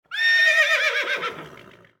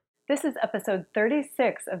This is episode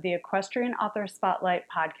 36 of the Equestrian Author Spotlight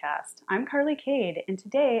podcast. I'm Carly Cade, and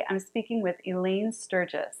today I'm speaking with Elaine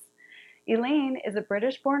Sturgis. Elaine is a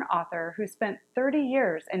British-born author who spent 30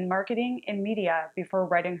 years in marketing and media before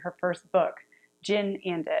writing her first book, Gin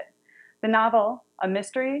and It. The novel, a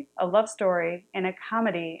mystery, a love story, and a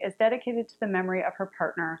comedy, is dedicated to the memory of her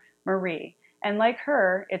partner, Marie, and like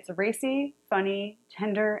her, it's racy, funny,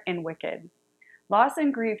 tender, and wicked. Loss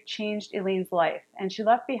and grief changed Elaine's life, and she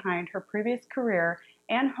left behind her previous career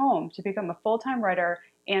and home to become a full-time writer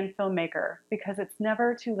and filmmaker because it's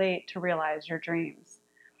never too late to realize your dreams.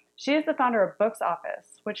 She is the founder of Books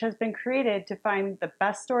Office, which has been created to find the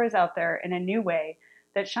best stories out there in a new way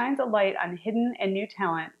that shines a light on hidden and new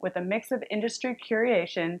talent with a mix of industry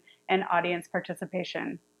curation and audience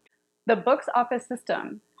participation. The Books Office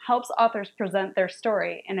system helps authors present their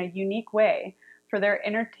story in a unique way for their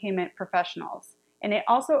entertainment professionals. And it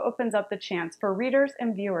also opens up the chance for readers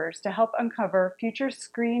and viewers to help uncover future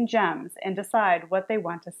screen gems and decide what they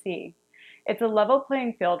want to see. It's a level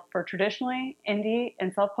playing field for traditionally indie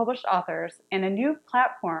and self-published authors and a new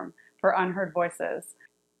platform for unheard voices.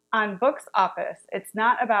 On Books Office, it's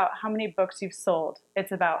not about how many books you've sold,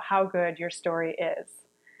 it's about how good your story is.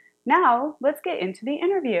 Now, let's get into the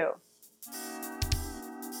interview.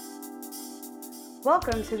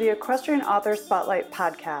 Welcome to the Equestrian Author Spotlight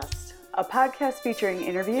podcast, a podcast featuring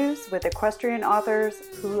interviews with equestrian authors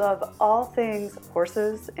who love all things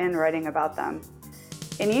horses and writing about them.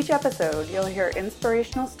 In each episode, you'll hear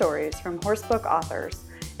inspirational stories from horsebook authors,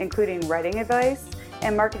 including writing advice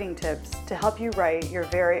and marketing tips to help you write your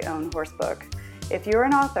very own horsebook. If you're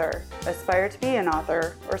an author, aspire to be an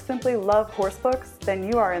author, or simply love horsebooks, then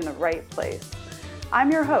you are in the right place.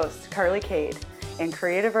 I'm your host, Carly Cade, and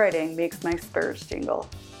creative writing makes my spurs jingle.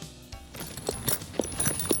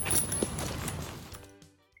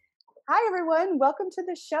 Hi, everyone. Welcome to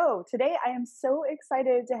the show. Today, I am so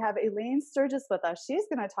excited to have Elaine Sturgis with us. She's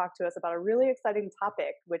going to talk to us about a really exciting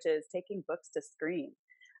topic, which is taking books to screen.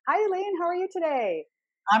 Hi, Elaine. How are you today?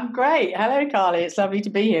 I'm great. Hello, Carly. It's lovely to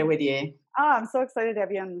be here with you. Oh, I'm so excited to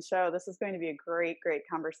have you on the show. This is going to be a great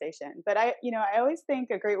conversation. But I always think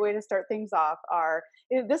a great way to start things off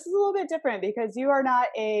this is a little bit different because you are not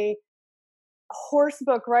a horse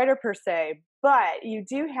book writer per se, but you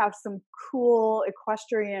do have some cool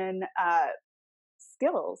equestrian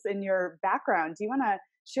skills in your background. Do you want to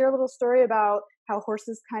share a little story about how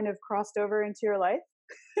horses kind of crossed over into your life?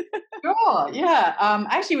 Sure. Yeah.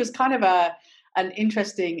 Actually, it was kind of an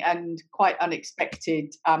interesting and quite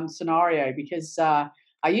unexpected scenario because I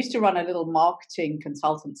used to run a little marketing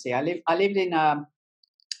consultancy. I lived in a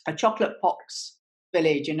chocolate pox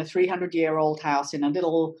village in a 300-year-old house in a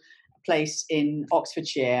little place in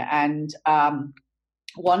Oxfordshire, and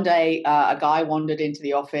one day a guy wandered into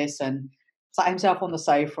the office and sat himself on the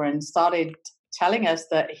sofa and started telling us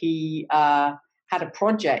that he had a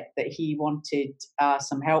project that he wanted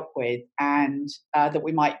some help with and that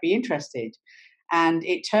we might be interested. And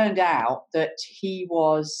it turned out that he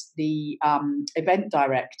was the event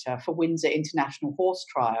director for Windsor International Horse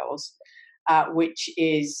Trials, which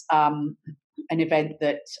is an event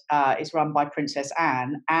that is run by Princess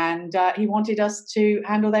Anne, and he wanted us to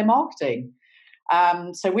handle their marketing.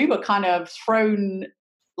 So we were kind of thrown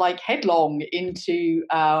like headlong into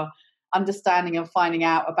understanding and finding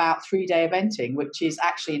out about 3-day eventing, which is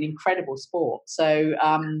actually an incredible sport. So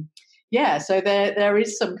so there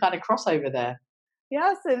is some kind of crossover there.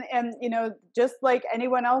 Yes, and just like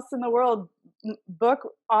anyone else in the world, book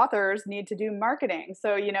authors need to do marketing.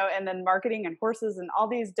 So, and then marketing and horses and all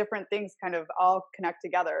these different things kind of all connect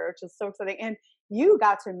together, which is so exciting. And you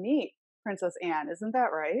got to meet Princess Anne, isn't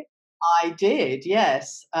that right? I did,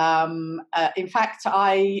 yes. In fact,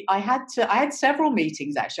 I had several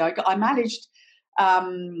meetings actually. I managed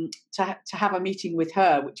to have a meeting with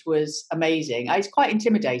her, which was amazing. It's quite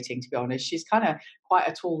intimidating, to be honest. She's kind of quite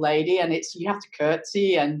a tall lady, and you have to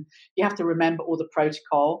curtsy and you have to remember all the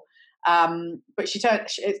protocol. But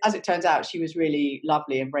as it turns out, she was really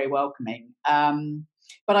lovely and very welcoming.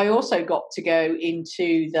 But I also got to go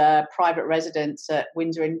into the private residence at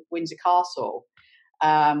Windsor Castle,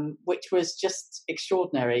 which was just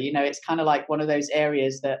extraordinary. It's kind of like one of those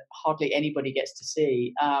areas that hardly anybody gets to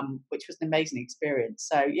see, which was an amazing experience.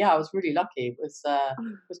 So yeah, I was really lucky. It was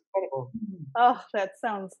incredible. Oh, that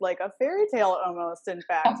sounds like a fairy tale almost. In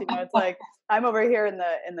fact, it's like I'm over here in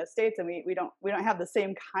the States, and we don't have the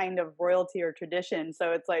same kind of royalty or tradition.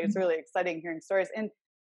 So it's like it's really exciting hearing stories.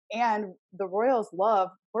 And the royals love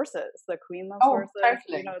horses. The queen loves horses.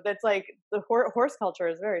 Totally. That's like the horse culture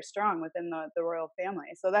is very strong within the royal family.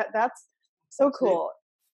 So that's so cool.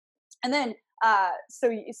 And then So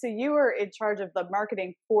you were in charge of the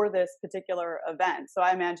marketing for this particular event. So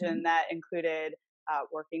I Mhm. imagine that included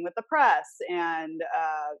working with the press and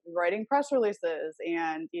writing press releases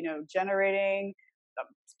and generating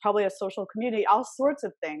probably a social community. All sorts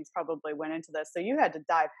of things probably went into this. So you had to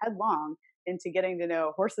dive headlong into getting to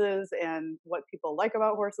know horses and what people like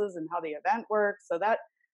about horses and how the event works.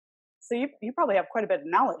 So you probably have quite a bit of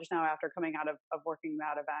knowledge now after coming out of working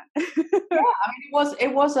that Yeah, event. I mean,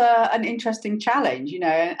 it was an interesting challenge,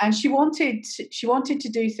 and she wanted to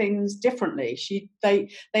do things differently. They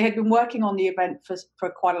had been working on the event for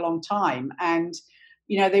quite a long time, and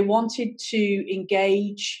they wanted to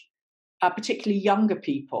engage particularly younger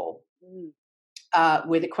people Mm,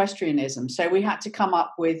 with equestrianism. So we had to come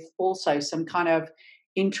up with also some kind of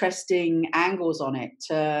interesting angles on it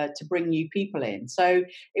to bring new people in. So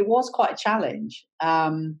it was quite a challenge.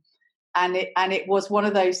 And it was one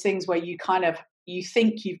of those things where you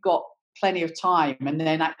think you've got plenty of time, and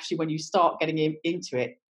then actually when you start getting into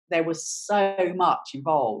it, there was so much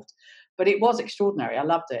involved. But it was extraordinary. I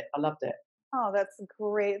loved it. Oh, that's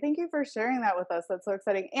great. Thank you for sharing that with us. That's so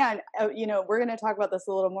exciting. And, we're going to talk about this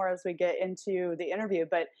a little more as we get into the interview,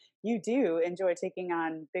 but you do enjoy taking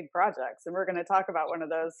on big projects. And we're going to talk about one of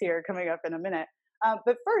those here coming up in a minute.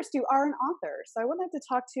 But first, you are an author. So I wanted to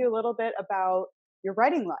talk to you a little bit about your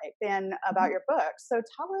writing life and about Mhm. your books. So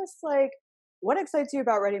tell us, like, what excites you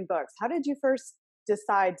about writing books? How did you first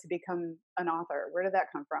decide to become an author? Where did that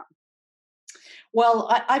come from? Well,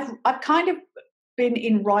 I've kind of been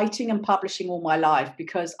in writing and publishing all my life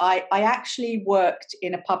because I actually worked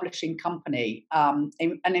in a publishing company, and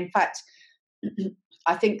in fact,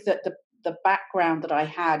 I think that the background that I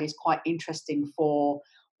had is quite interesting for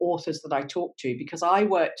authors that I talk to, because I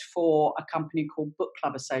worked for a company called Book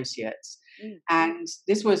Club Associates, Mm, and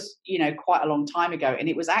this was quite a long time ago, and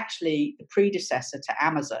it was actually the predecessor to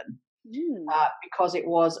Amazon, mm, because it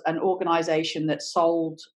was an organization that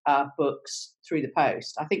sold books through the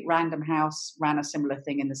post. I think Random House ran a similar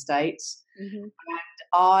thing in the States. hmm.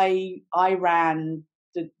 I ran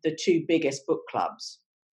the two biggest book clubs.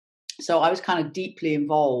 So I was kind of deeply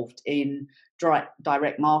involved in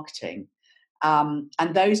direct marketing. And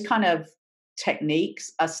those kind of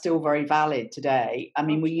techniques are still very valid today. I Oh,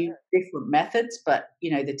 mean, we use sure. different methods, but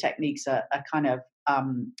the techniques are kind of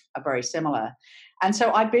are very similar. And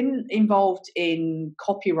so I've been involved in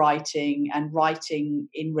copywriting and writing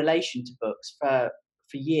in relation to books for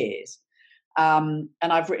years. And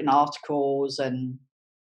I've written articles and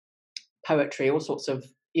poetry, all sorts of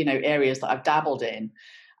areas that I've dabbled in.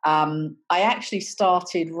 I actually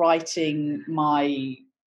started writing my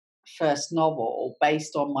first novel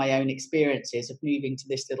based on my own experiences of moving to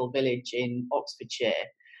this little village in Oxfordshire,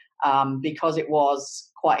 because it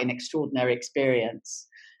was quite an extraordinary experience.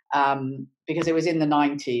 Because it was in the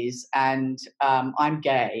 90s, and I'm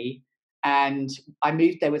gay, and I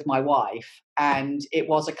moved there with my wife, and it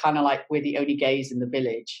was a kind of like we're the only gays in the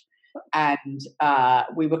village. And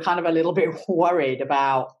we were kind of a little bit worried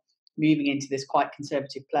about moving into this quite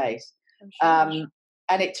conservative place. I'm sure. Um,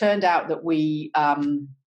 and it turned out that we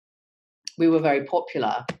were very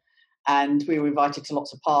popular, and we were invited to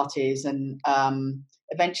lots of parties, and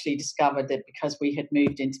eventually discovered that because we had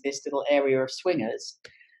moved into this little area of swingers,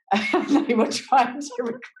 they were trying to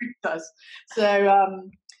recruit us.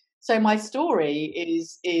 So, my story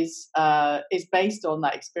is based on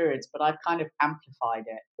that experience, but I've kind of amplified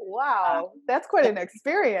it. Wow, that's quite an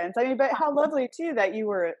experience. I mean, but how lovely too that you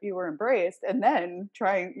were embraced, and then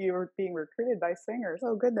you were being recruited by singers.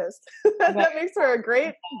 Oh goodness, Uh, that makes for a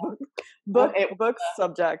great book well, book, it, book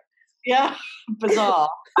subject. yeah, bizarre.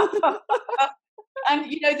 And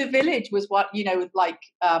the village was what like,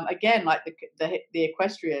 again, like the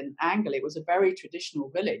equestrian angle. It was a very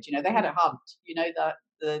traditional village. They had Mm. a hunt.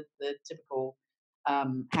 The typical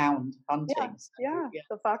hound Yeah, hunting. So yeah, yeah,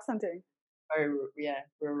 the fox hunting. very yeah,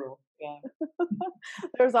 rural. Yeah,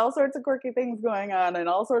 There's all sorts of quirky things going on in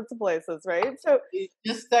all sorts of places, right? So you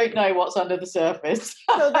just don't know what's under the surface.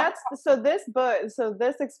 so that's so this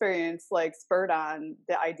experience like spurred on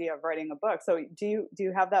the idea of writing a book. So do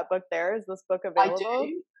you have that book there? Is this book I available?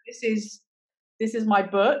 do. This is my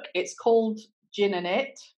book. It's called Gin and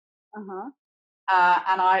It. Uh-huh.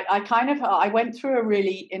 And I went through a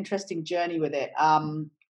really interesting journey with it.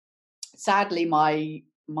 Sadly,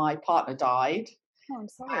 my partner died, Oh, I'm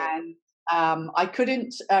sorry. and I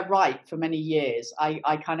couldn't write for many years.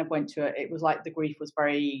 I kind of went to it. It was like the grief was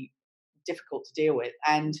very difficult to deal with,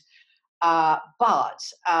 and but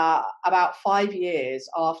about 5 years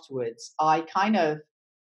afterwards, I kind of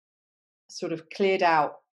sort of cleared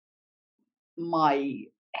out my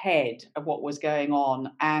head of what was going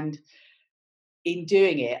on, and in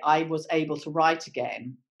doing it, I was able to write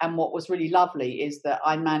again. And what was really lovely is that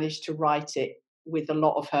I managed to write it with a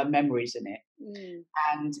lot of her memories in it.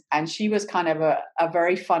 Mm. And she was kind of a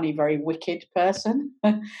very funny, very wicked person,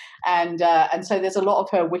 and so there's a lot of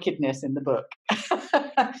her wickedness in the book.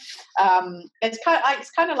 It's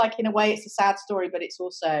kind of like, in a way, it's a sad story, but it's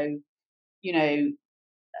also, you know,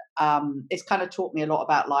 it's kind of taught me a lot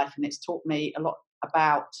about life, and it's taught me a lot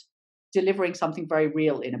about delivering something very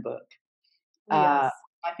real in a book. Uh, Yes.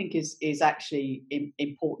 I think is actually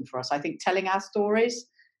important for us. I think telling our stories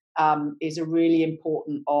is a really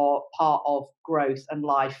important part of growth and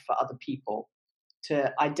life for other people,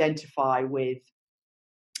 to identify with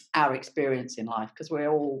our experience in life, because we're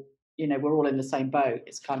all in the same boat.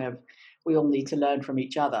 It's kind of, we all need to learn from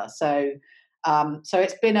each other. So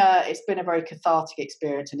it's been a very cathartic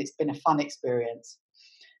experience, and it's been a fun experience.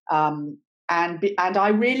 Um, and I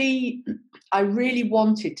really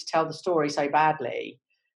wanted to tell the story so badly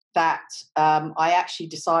that I actually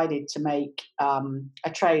decided to make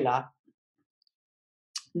a trailer,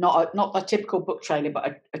 not a typical book trailer,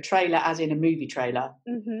 but a trailer as in a movie trailer,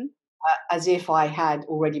 Mm-hmm. as if I had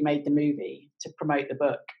already made the movie to promote the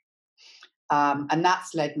book. And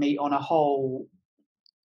that's led me on a whole,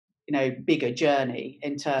 bigger journey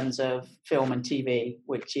in terms of film and TV,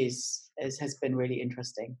 which has been really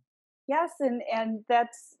interesting. Yes, and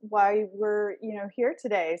that's why we're, here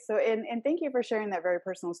today. So and thank you for sharing that very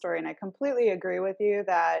personal story. And I completely agree with you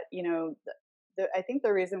that, I think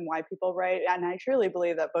the reason why people write, and I truly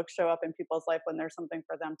believe that books show up in people's life when there's something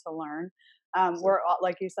for them to learn. So, We're all,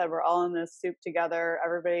 like you said, we're all in this soup together.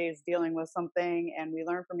 Everybody's dealing with something, and we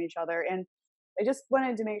learn from each other. And I just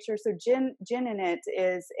wanted to make sure. So Gin in It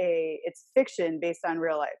it's fiction based on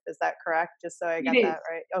real life. Is that correct? Just so I it got that is.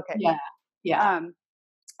 right. Okay. Yeah. Yeah. Um,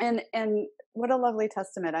 and what a lovely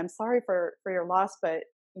testament. I'm sorry for your loss, but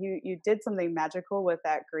you did something magical with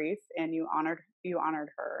that grief, and you honored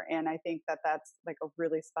her. And I think that that's like a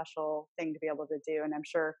really special thing to be able to do. And I'm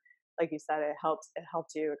sure, like you said, it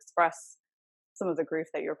helped you express some of the grief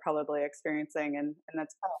that you're probably experiencing. And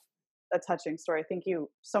that's a touching story. Thank you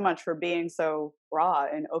so much for being so raw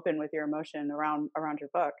and open with your emotion around your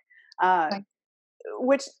book. uh, Thank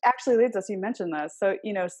which actually leads us, you mentioned this,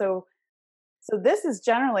 so this is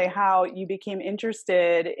generally how you became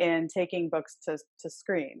interested in taking books to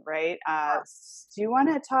screen, right? Do you want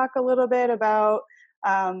to talk a little bit about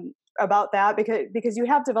that, because you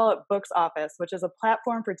have developed Books Office, which is a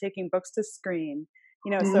platform for taking books to screen.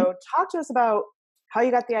 Mhm. So talk to us about how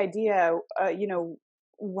you got the idea.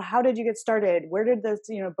 How did you get started? Where did this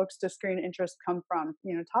books to screen interest come from?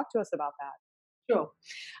 Talk to us about that. Sure.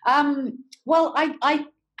 Well, I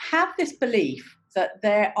have this belief that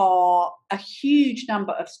there are a huge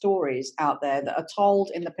number of stories out there that are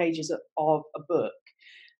told in the pages of a book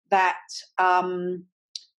that um,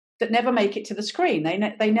 that never make it to the screen.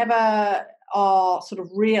 They never are sort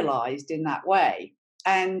of realised in that way.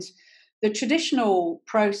 And the traditional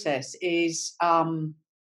process is,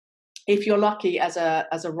 if you're lucky as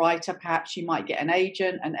a writer, perhaps you might get an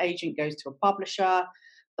agent. An agent goes to a publisher.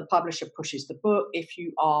 The publisher pushes the book. If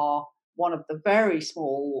you are one of the very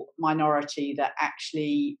small minority that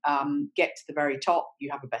actually get to the very top,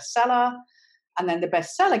 you have a bestseller, and then the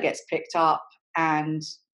bestseller gets picked up and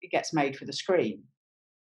it gets made for the screen.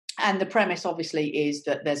 And the premise, obviously, is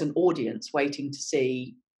that there's an audience waiting to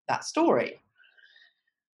see that story.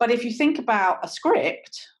 But if you think about a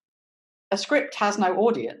script has no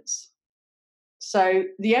audience. So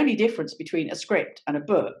the only difference between a script and a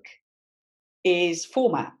book is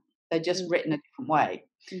format. They're just written a different way.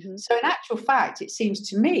 Mm-hmm. So in actual fact, it seems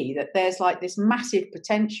to me that there's like this massive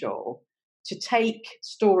potential to take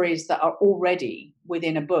stories that are already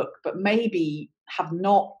within a book, but maybe have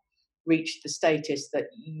not reached the status that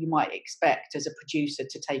you might expect as a producer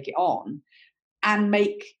to take it on, and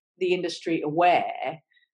make the industry aware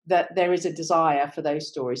that there is a desire for those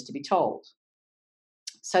stories to be told.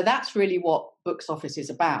 So that's really what Books Office is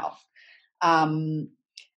about. Um,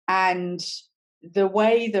 and the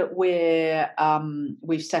way that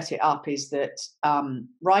we've set it up is that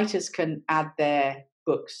writers can add their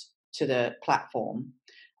books to the platform,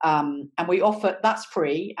 and we offer that's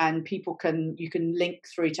free, and you can link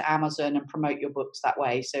through to Amazon and promote your books that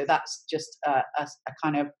way. So that's just a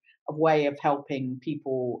kind of a way of helping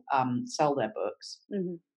people sell their books.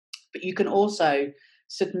 Mm-hmm. But you can also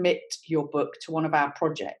submit your book to one of our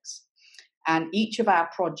projects, and each of our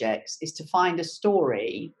projects is to find a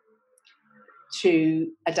story to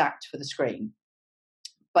adapt for the screen.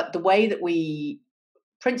 But the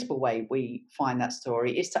principal way we find that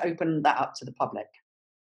story is to open that up to the public.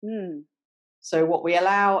 Mm. So what we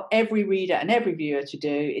allow every reader and every viewer to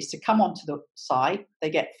do is to come onto the site. They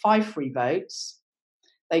get 5 free votes.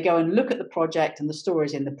 They go and look at the project and the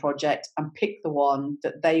stories in the project and pick the one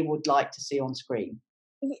that they would like to see on screen.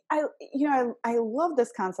 I love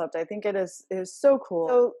this concept. I think it is so cool.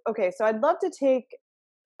 So okay, so I'd love to take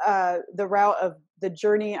the route of the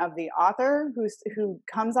journey of the author who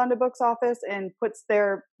comes onto Books Office and puts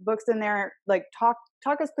their books in there. Like talk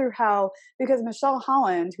us through how, because Michelle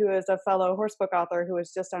Holland, who is a fellow Horsebook author who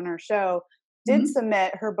was just on our show, did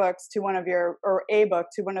submit her books to one of a book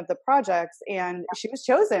to one of the projects, and she was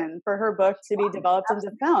chosen for her book to be developed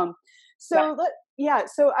into film. So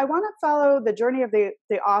so I want to follow the journey of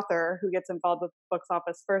the author who gets involved with Books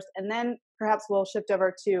Office first, and then perhaps we'll shift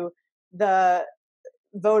over to the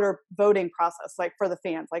voting process, like for the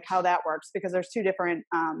fans, like how that works, because there's two different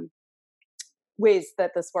ways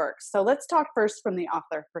that this works. So let's talk first from the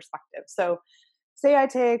author perspective. So say I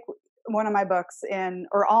take one of my books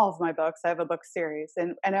or all of my books, I have a book series,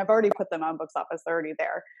 and I've already put them on Books Office, they're already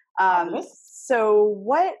there. So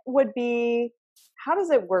how does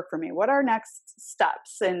it work for me? What are next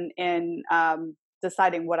steps in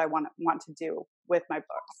deciding what I want to do with my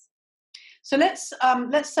books? So let's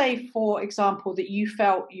say, for example, that you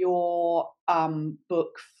felt your book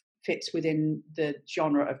fits within the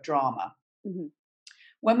genre of drama. Mm-hmm.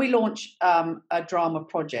 When we launch a drama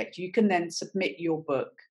project, you can then submit your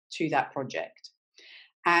book to that project.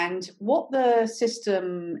 And what the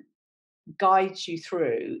system guides you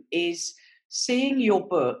through is seeing your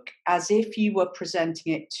book as if you were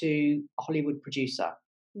presenting it to a Hollywood producer.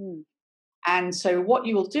 Mm. And so what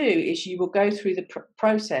you will do is you will go through the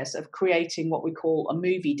process of creating what we call a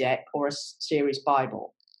movie deck or a series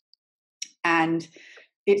Bible. And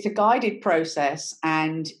it's a guided process,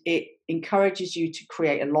 and it encourages you to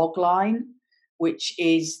create a log line, which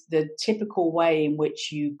is the typical way in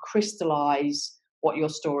which you crystallize what your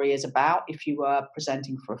story is about if you were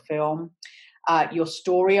presenting for a film. Your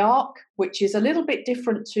story arc, which is a little bit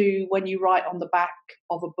different to when you write on the back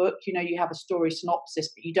of a book. You have a story synopsis,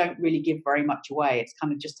 but you don't really give very much away. It's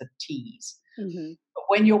kind of just a tease. Mm-hmm. But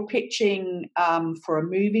when you're pitching for a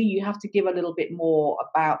movie, you have to give a little bit more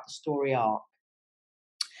about the story arc.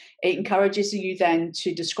 It encourages you then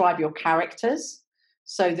to describe your characters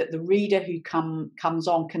so that the reader who comes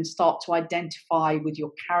on can start to identify with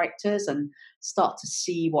your characters and start to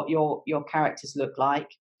see what your characters look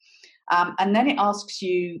like. And then it asks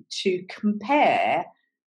you to compare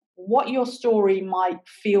what your story might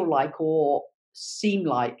feel like or seem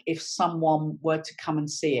like if someone were to come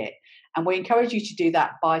and see it. And we encourage you to do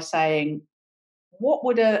that by saying, what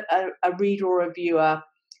would a reader or a viewer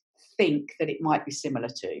think that it might be similar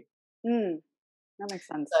to? That makes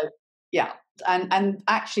sense. So, yeah. And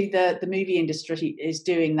actually the movie industry is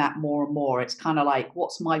doing that more and more. It's kind of like,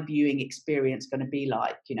 what's my viewing experience going to be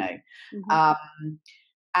like, Mm-hmm.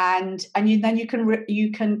 And then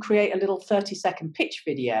you can create a little 30-second pitch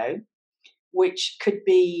video, which could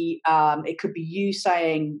be it could be you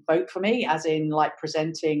saying vote for me, as in like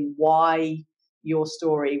presenting why your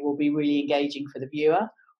story will be really engaging for the viewer,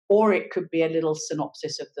 or it could be a little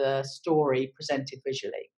synopsis of the story presented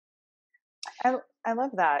visually. I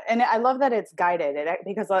love that, and I love that it's guided.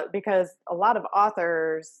 Because a lot of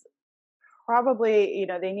authors probably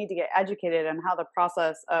they need to get educated on how the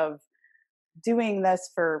process of doing this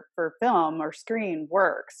for film or screen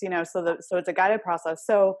works. So it's a guided process.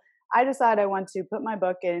 So I decided I want to put my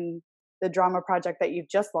book in the drama project that you've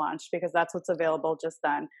just launched, because that's what's available just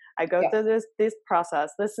then. I go through this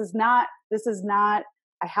process. This is not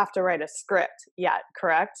I have to write a script yet,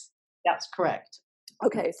 correct? That's correct.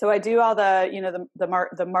 Okay, so I do all the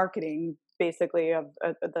the marketing basically of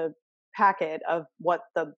the packet of what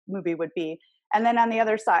the movie would be, and then on the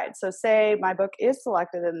other side, so say my book is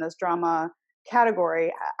selected in this drama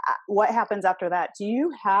category, what happens after that? Do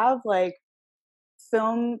you have like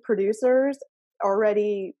film producers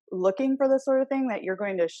already looking for this sort of thing that you're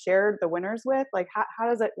going to share the winners with? Like how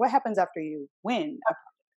does it? What happens after you win?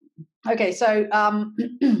 Okay, so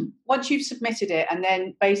once you've submitted it, and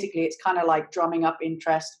then basically it's kind of like drumming up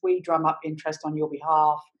interest. We drum up interest on your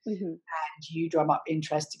behalf, and you drum up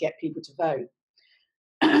interest to get people to vote.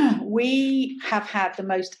 We have had the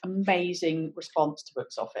most amazing response to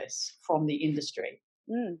Books Office from the industry.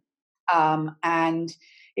 And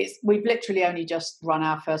we've literally only just run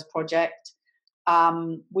our first project.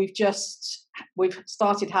 We've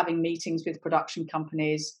started having meetings with production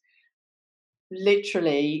companies.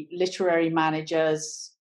 Literally, literary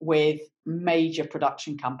managers with major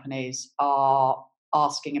production companies are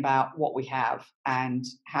asking about what we have and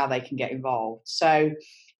how they can get involved. So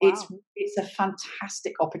it's a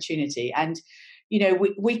fantastic opportunity. And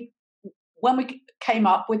we when we came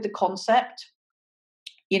up with the concept,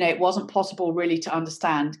 it wasn't possible really to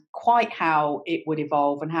understand quite how it would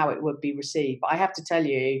evolve and how it would be received. But I have to tell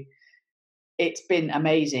you, it's been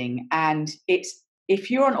amazing. And if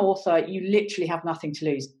you're an author, you literally have nothing to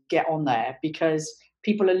lose. Get on there, because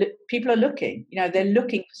people are looking. They're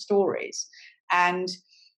looking for stories. And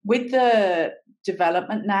with the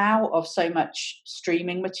development now of so much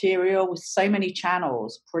streaming material, with so many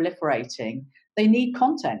channels proliferating, they need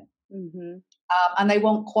content. Mm-hmm. And they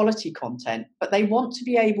want quality content, but they want to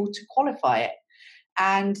be able to qualify it.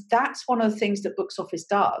 And that's one of the things that Books Office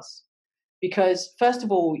does. Because first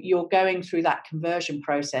of all, you're going through that conversion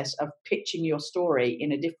process of pitching your story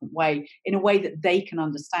in a different way, in a way that they can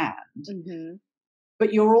understand. Mm-hmm.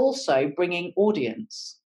 But you're also bringing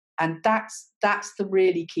audience. And that's the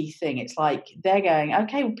really key thing. It's like they're going,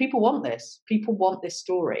 okay, well, people want this. People want this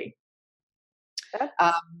story.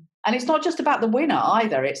 And it's not just about the winner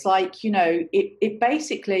either. It's like, it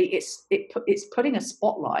basically, it's putting a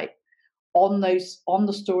spotlight on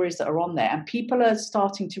the stories that are on there. And people are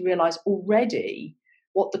starting to realize already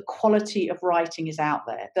what the quality of writing is out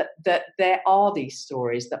there, that there are these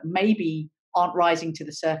stories that maybe aren't rising to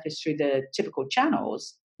the surface through the typical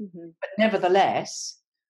channels, mm-hmm. but nevertheless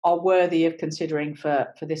are worthy of considering for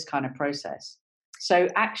this kind of process. So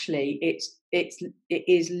actually, it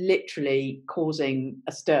is literally causing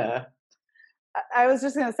a stir. I was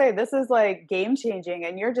just going to say, this is like game changing,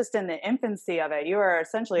 and you're just in the infancy of it. You are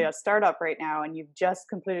essentially a startup right now, and you've just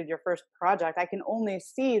completed your first project. I can only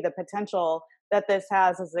see the potential that this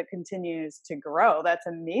has as it continues to grow. That's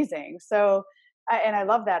amazing. So, I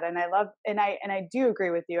love that, and I do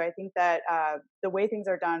agree with you. I think that the way things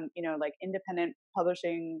are done, like independent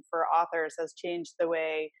publishing for authors, has changed the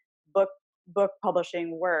way book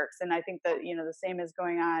publishing works, and I think that the same is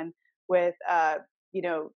going on with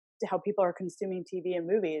how people are consuming TV and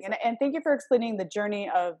movies. And thank you for explaining the journey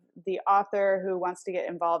of the author who wants to get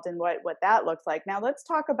involved in what that looks like. Now let's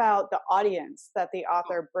talk about the audience that the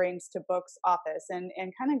author brings to Books Office, and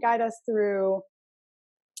kind of guide us through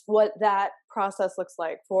what that process looks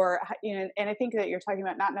like for, and I think that you're talking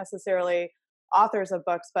about not necessarily authors of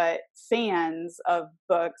books, but fans of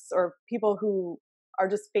books, or people who are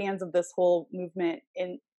just fans of this whole movement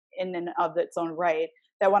in and of its own right,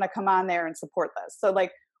 that want to come on there and support this. So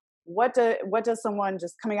like, what does someone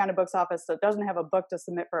just coming on to Books Office that doesn't have a book to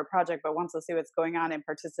submit for a project but wants to see what's going on and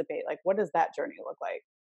participate, like, what does that journey look like?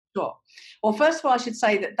 Sure. Well, first of all, I should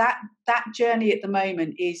say that journey at the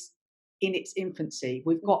moment is in its infancy.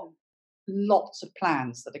 We've got lots of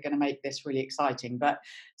plans that are going to make this really exciting. But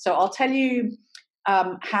so I'll tell you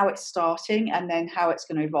how it's starting and then how it's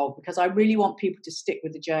going to evolve, because I really want people to stick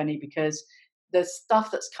with the journey, because the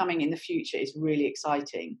stuff that's coming in the future is really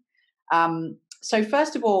exciting. So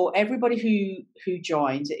first of all, everybody who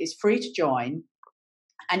joins, it is free to join,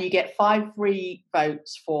 and you get 5 free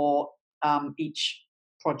votes for each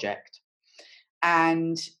project.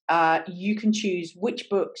 And you can choose which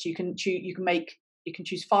books you can choose. You can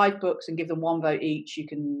choose 5 books and give them 1 vote each. You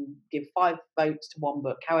can give 5 votes to 1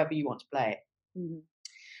 book, however you want to play it. Mm-hmm.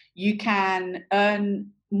 You can earn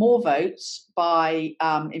more votes by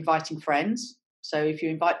inviting friends. So if you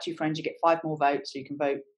invite 2 friends, you get 5 more votes. So you can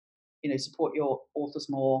vote, support your authors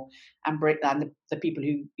more, and the people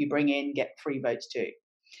who you bring in get free votes too.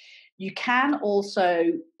 You can also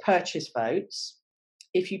purchase votes.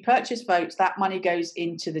 If you purchase votes, that money goes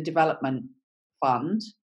into the development fund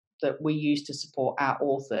that we use to support our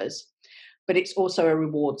authors, but it's also a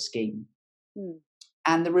reward scheme.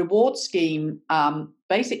 And the reward scheme,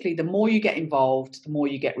 basically, the more you get involved, the more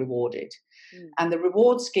you get rewarded. And the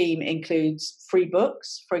reward scheme includes free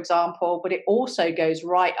books, for example, but it also goes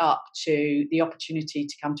right up to the opportunity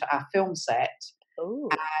to come to our film set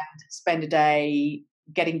and spend a day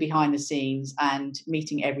getting behind the scenes and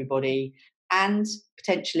meeting everybody, and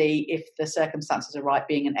potentially, if the circumstances are right,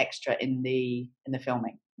 being an extra in the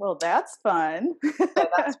filming. Well, that's fun. So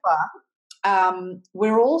that's fun.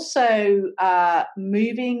 We're also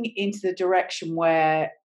moving into the direction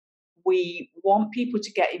where we want people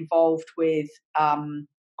to get involved with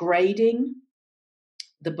grading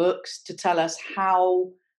the books, to tell us how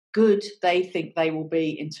good they think they will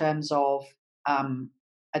be in terms of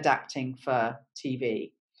adapting for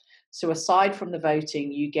TV. So aside from the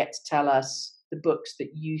voting, you get to tell us the books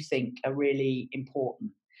that you think are really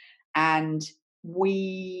important. And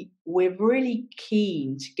we're really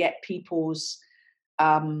keen to get people's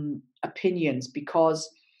opinions, because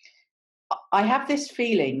I have this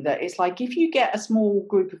feeling that it's like, if you get a small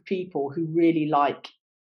group of people who really like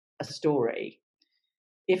a story,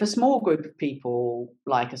 if a small group of people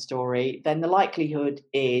like a story, then the likelihood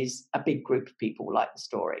is a big group of people like the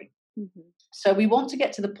story. Mm-hmm. So we want to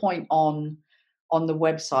get to the point on the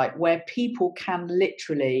website where people can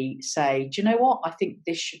literally say, do you know what? I think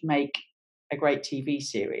this should make a great TV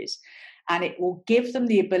series. And it will give them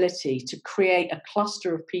the ability to create a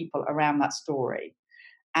cluster of people around that story.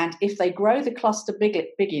 And if they grow the cluster big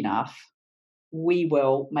enough, we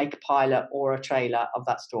will make a pilot or a trailer of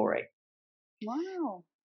that story. Wow.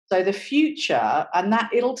 So the future, and that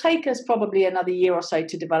it'll take us probably another year or so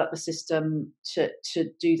to develop the system to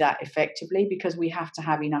do that effectively, because we have to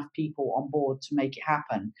have enough people on board to make it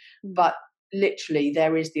happen. Mm-hmm. But literally,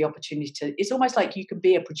 there is the opportunity to. It's almost like you can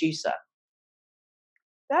be a producer.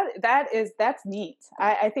 That's neat.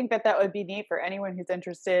 I think that would be neat for anyone who's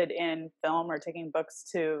interested in film or taking books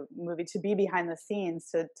to movie, to be behind the scenes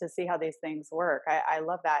to see how these things work. I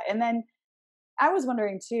love that. And then I was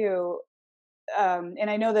wondering too, and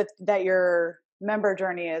I know that your member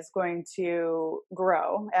journey is going to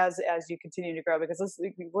grow as you continue to grow, because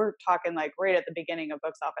we're talking like right at the beginning of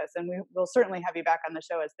Books Office, and we will certainly have you back on the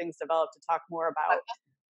show as things develop to talk more about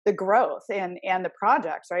the growth and the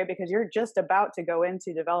projects, right? Because you're just about to go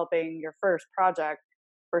into developing your first project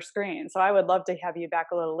for screen. So I would love to have you back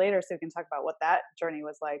a little later so we can talk about what that journey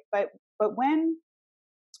was like. But when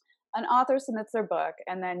an author submits their book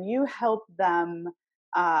and then you help them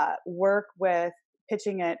work with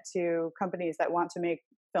pitching it to companies that want to make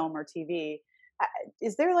film or TV,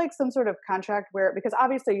 is there like some sort of contract where, because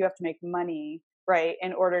obviously you have to make money, right,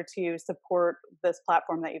 in order to support this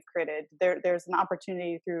platform that you've created, there's an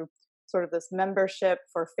opportunity through sort of this membership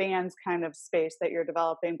for fans kind of space that you're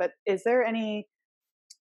developing, but is there any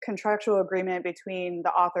contractual agreement between the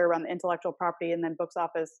author around the intellectual property and then Books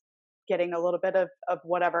Office getting a little bit of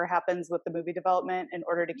whatever happens with the movie development in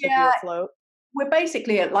order to keep you afloat? We're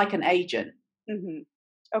basically like an agent.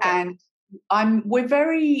 Mm-hmm. Okay. And we're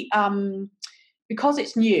very because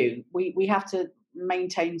it's new, we have to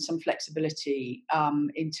maintain some flexibility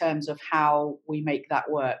in terms of how we make that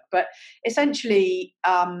work. But essentially,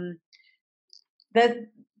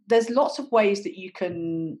 there's lots of ways that you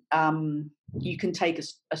can take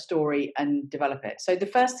a story and develop it. So the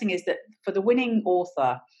first thing is that for the winning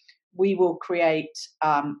author, we will create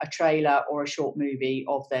a trailer or a short movie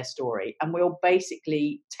of their story, and we'll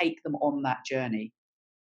basically take them on that journey.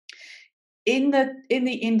 In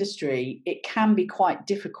the industry, it can be quite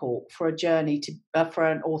difficult for a journey to for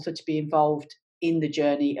an author to be involved in the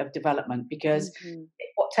journey of development, because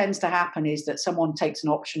what tends to happen is that someone takes an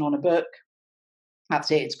option on a book. That's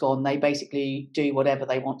it, it's gone. They basically do whatever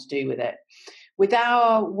they want to do with it. With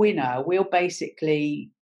our winner, we'll basically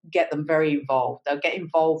get them very involved. They'll get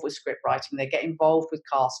involved with script writing. They get involved with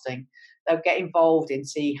casting. They'll get involved in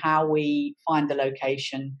see how we find the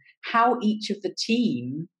location, how each of the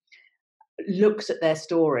team looks at their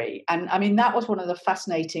story. And I mean, that was one of the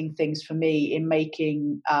fascinating things for me in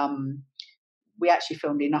making we actually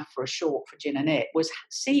filmed enough for a short for Gin and It, was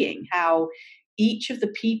seeing how each of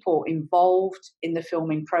the people involved in the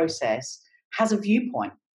filming process has a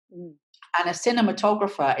viewpoint. And a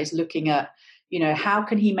cinematographer is looking at, how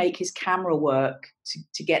can he make his camera work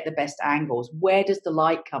to get the best angles? Where does the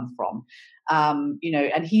light come from?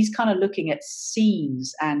 And he's kind of looking at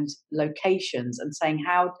scenes and locations and saying,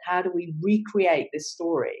 how do we recreate this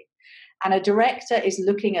story? And a director is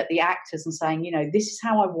looking at the actors and saying, this is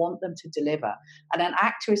how I want them to deliver. And an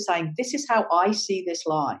actor is saying, this is how I see this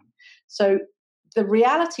line. So the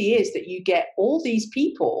reality is that you get all these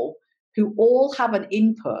people who all have an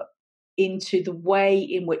input into the way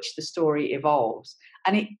in which the story evolves.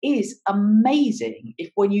 And it is amazing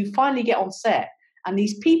if when you finally get on set and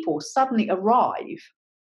these people suddenly arrive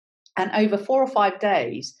and over 4 or 5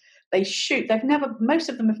 days, they shoot, most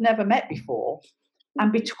of them have never met before.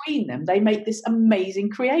 And between them, they make this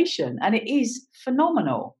amazing creation. And it is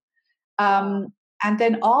phenomenal. And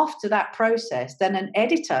then after that process, then an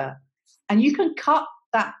editor, and you can cut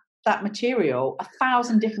that material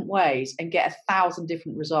 1,000 different ways and get 1,000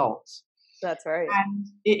 different results. That's right. And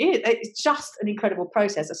it's just an incredible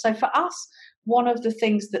process. So for us, one of the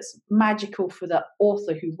things that's magical for the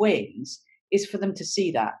author who wins is for them to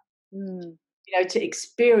see that, to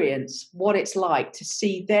experience what it's like to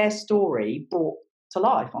see their story brought to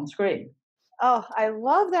life on screen. Oh, I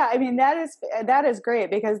love that. I mean, that is great,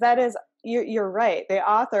 because that is, you're right. The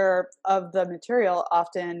author of the material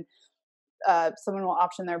often, someone will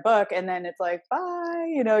option their book and then it's like, bye,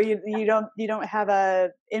 you don't have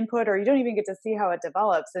a input, or you don't even get to see how it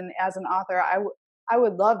develops. And as an author, I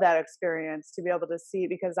would love that experience to be able to see,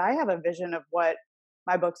 because I have a vision of what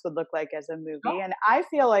my books would look like as a movie. And I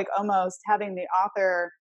feel like almost having the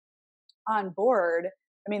author on board,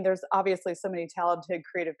 I mean, there's obviously so many talented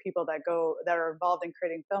creative people that are involved in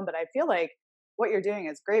creating film, but I feel like what you're doing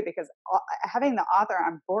is great, because having the author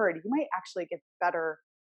on board, you might actually get better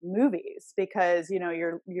movies, because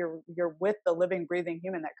you're with the living, breathing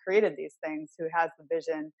human that created these things, who has the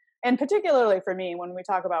vision. And particularly for me, when we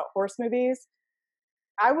talk about horse movies,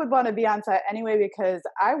 I would want to be on set anyway, because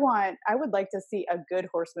I would like to see a good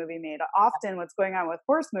horse movie made. Often what's going on with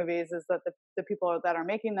horse movies is that the people that are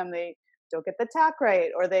making them, they don't get the tack right,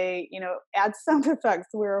 or they, add sound effects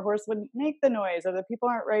where a horse wouldn't make the noise, or the people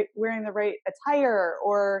aren't wearing the right attire,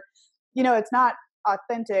 or, it's not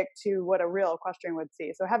authentic to what a real equestrian would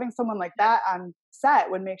see. So having someone like that on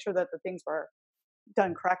set would make sure that the things were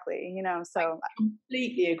done correctly, so. I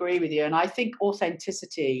completely agree with you. And I think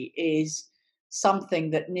authenticity is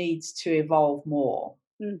something that needs to evolve more.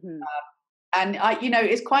 Mm-hmm. And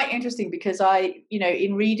it's quite interesting, because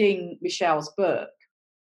in reading Michelle's book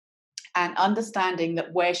and understanding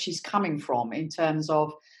that where she's coming from in terms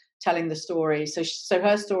of telling the story. So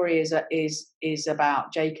her story is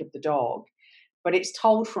about Jacob the dog, but it's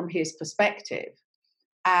told from his perspective.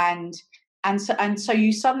 And so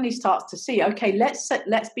you suddenly start to see, okay,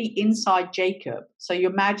 let's be inside Jacob. So you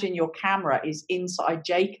imagine your camera is inside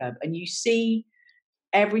Jacob, and you see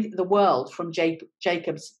the world from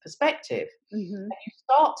Jacob's perspective. Mm-hmm. And you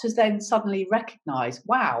start to then suddenly recognize,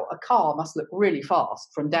 wow, a car must look really fast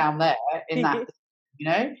from down there in that,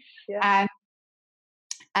 Yeah.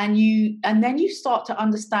 and then you start to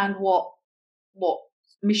understand what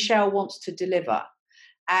Michelle wants to deliver.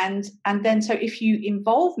 And then, so if you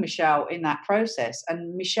involve Michelle in that process,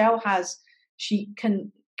 and she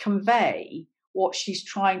can convey what she's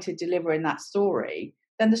trying to deliver in that story,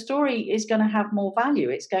 then the story is going to have more value.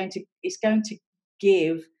 It's going to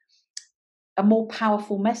give a more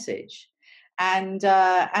powerful message. And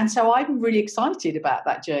so I'm really excited about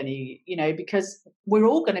that journey, because we're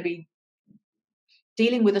all going to be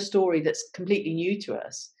dealing with a story that's completely new to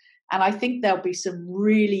us. And I think there'll be some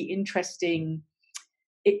really interesting,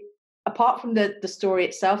 apart from the story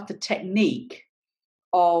itself, the technique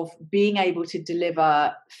of being able to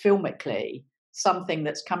deliver filmically something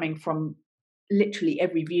that's coming from literally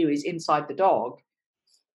every view is inside the dog,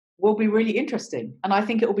 will be really interesting. And I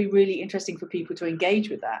think it will be really interesting for people to engage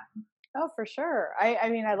with that. Oh, for sure. I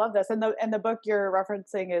mean, I love this. And the book you're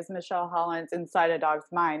referencing is Michelle Holland's Inside a Dog's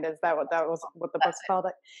Mind. Is that what the book's called?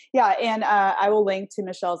 Yeah. And I will link to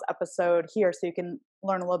Michelle's episode here, so you can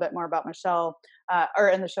learn a little bit more about Michelle, or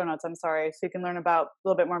in the show notes, I'm sorry. So you can learn a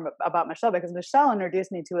little bit more about Michelle, because Michelle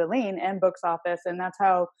introduced me to Elaine and Books Office. And that's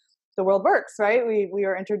how the world works, right? We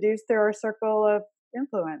were introduced through our circle of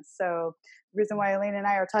influence. So the reason why Elaine and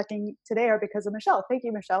I are talking today are because of Michelle. Thank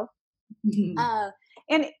you, Michelle.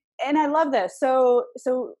 And I love this. So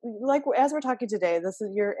like, as we're talking today,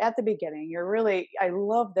 you're at the beginning. I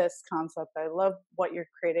love this concept. I love what you're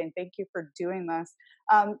creating. Thank you for doing this.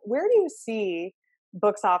 Where do you see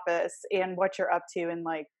Books Office and what you're up to in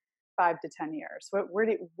like 5 to 10 years? What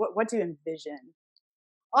do you envision?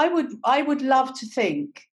 I would love to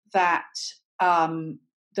think that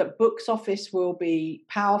that Books Office will be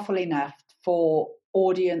powerful enough for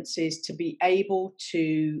audiences to be able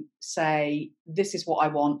to say, this is what I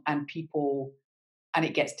want, and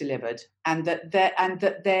it gets delivered, and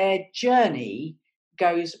that their journey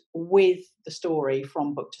goes with the story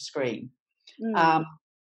from book to screen.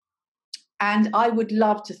 And I would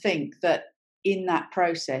love to think that in that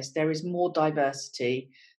process there is more diversity,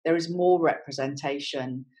 there is more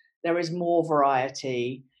representation, there is more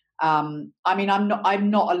variety. I mean, I'm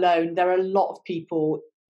not alone. There are a lot of people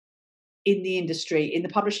in the industry, in the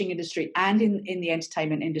publishing industry, and in the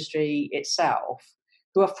entertainment industry itself,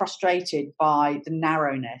 who are frustrated by the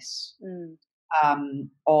narrowness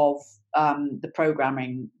of the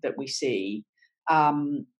programming that we see.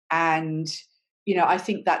 And, I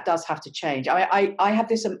think that does have to change. I have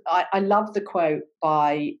this, I love the quote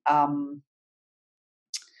by,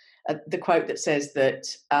 the quote that says that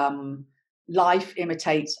life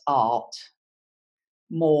imitates art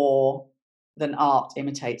more than art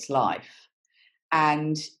imitates life.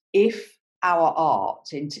 And if our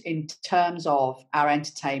art, in terms of our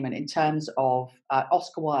entertainment, in terms of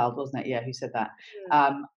Oscar Wilde, wasn't it? Yeah, who said that?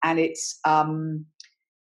 And it's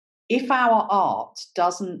if our art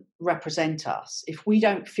doesn't represent us, if we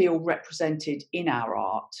don't feel represented in our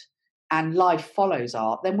art, and life follows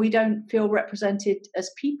art, then we don't feel represented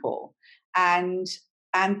as people. And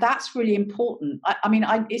that's really important. I mean,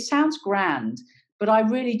 it sounds grand, but I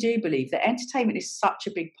really do believe that entertainment is such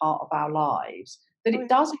a big part of our lives that it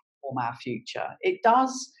does inform our future. It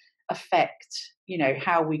does affect,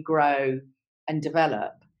 how we grow and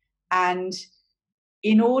develop. And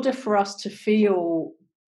in order for us to feel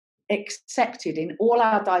accepted in all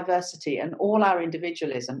our diversity and all our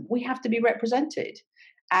individualism. We have to be represented.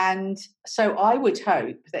 And so I would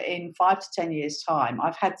hope that in 5 to 10 years' time,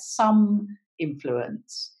 I've had some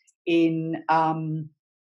influence in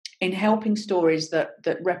helping stories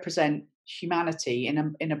that represent humanity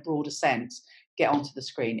in a broader sense get onto the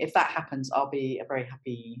screen. If that happens, I'll be a very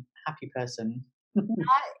happy person.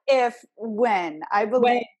 Not if, when. I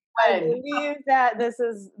believe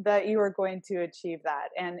that you are going to achieve that.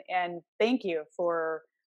 And thank you for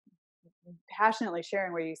passionately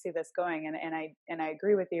sharing where you see this going. And I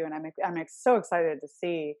agree with you. And I'm so excited to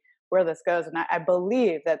see where this goes. And I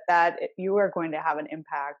believe that you are going to have an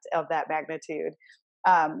impact of that magnitude,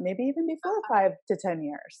 maybe even before 5 to 10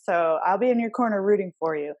 years. So I'll be in your corner rooting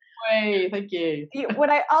for you. Hey, thank you. What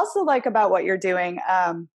I also like about what you're doing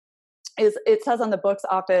is it says on the Books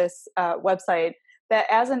Office website that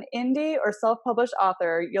as an indie or self-published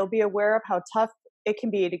author, you'll be aware of how tough it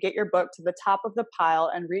can be to get your book to the top of the pile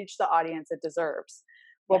and reach the audience it deserves.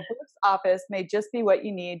 Well, Books Office may just be what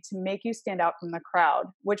you need to make you stand out from the crowd,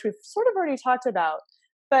 which we've sort of already talked about.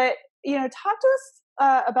 But, talk to us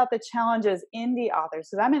about the challenges indie authors,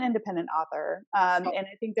 because I'm an independent author, and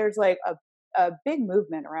I think there's like a big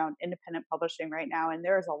movement around independent publishing right now. And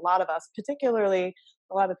there's a lot of us, particularly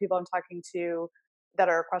a lot of the people I'm talking to that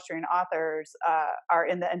are equestrian authors, are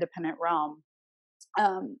in the independent realm.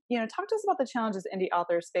 Talk to us about the challenges indie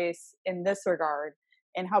authors face in this regard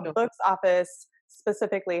and how Books Office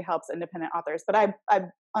specifically helps independent authors. But I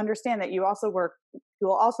understand that you will also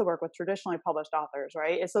work with traditionally published authors,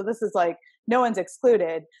 right? So this is like, no one's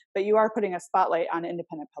excluded, but you are putting a spotlight on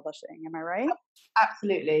independent publishing. Am I right?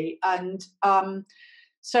 Absolutely. And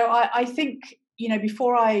so I think,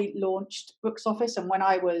 before I launched Books Office and when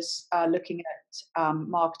I was looking at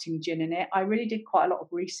marketing Gin in It, I really did quite a lot of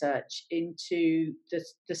research into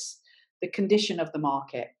the condition of the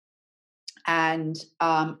market and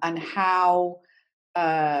how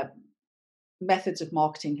methods of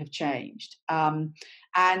marketing have changed.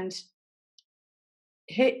 And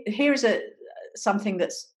here is something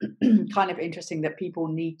that's kind of interesting that people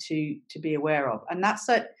need to be aware of, and that's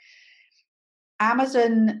that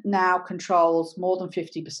Amazon now controls more than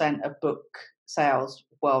 50% of book sales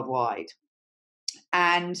worldwide.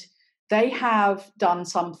 And they have done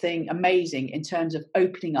something amazing in terms of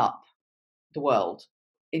opening up the world,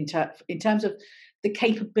 in terms of the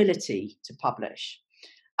capability to publish.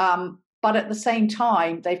 But at the same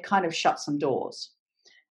time, they've kind of shut some doors.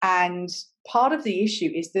 And part of the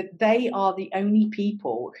issue is that they are the only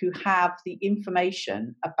people who have the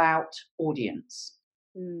information about audience.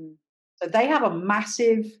 So they have a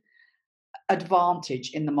massive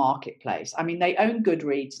advantage in the marketplace. I mean, they own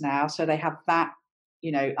Goodreads now, so they have that,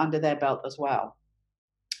 under their belt as well.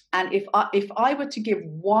 And if I were to give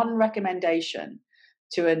one recommendation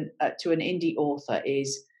to an indie author,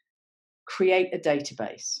 is create a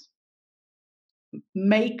database.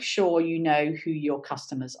 Make sure you know who your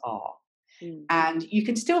customers are. And you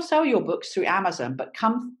can still sell your books through Amazon, but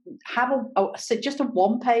come have just a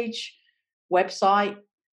one-page website,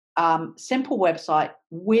 simple website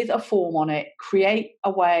with a form on it. Create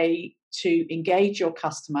a way to engage your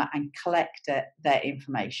customer and collect their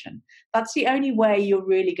information. That's the only way you're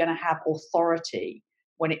really going to have authority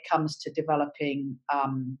when it comes to developing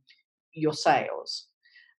your sales.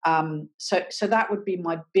 So that would be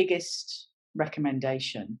my biggest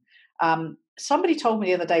recommendation. Somebody told me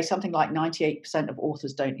the other day something like 98% of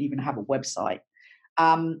authors don't even have a website.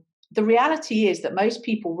 The reality is that most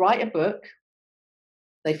people write a book,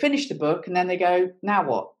 they finish the book, and then they go, now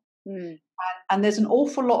what? And there's an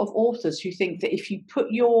awful lot of authors who think that if you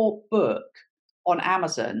put your book on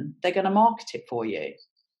Amazon, they're going to market it for you.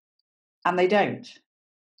 And they don't.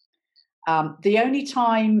 The only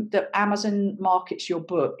time that Amazon markets your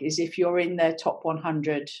book is if you're in their top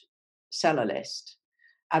 100 seller list.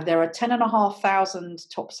 And there are 10,500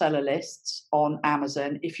 top seller lists on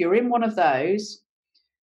Amazon. If you're in one of those,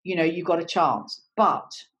 you've got a chance. But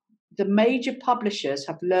the major publishers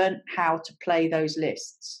have learned how to play those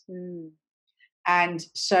lists. And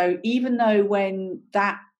so even though when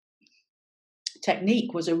that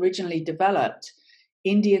technique was originally developed,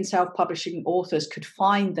 Indian self-publishing authors could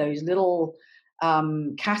find those little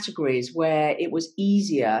categories where it was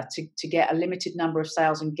easier to get a limited number of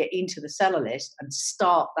sales and get into the seller list and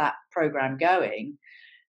start that program going.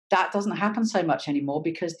 That doesn't happen so much anymore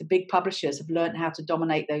because the big publishers have learned how to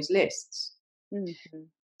dominate those lists.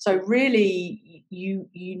 So really, you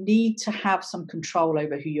need to have some control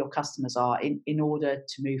over who your customers are in order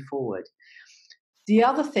to move forward. The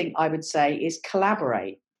other thing I would say is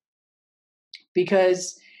collaborate,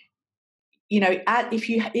 because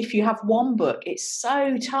if you have one book, it's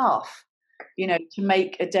so tough, to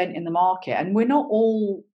make a dent in the market. And we're not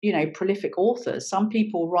all, prolific authors. Some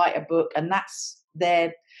people write a book and that's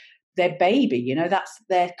their baby, that's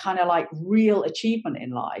their kind of like real achievement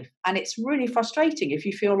in life. And it's really frustrating if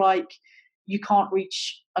you feel like you can't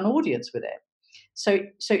reach an audience with it. So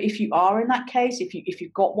if you are in that case, if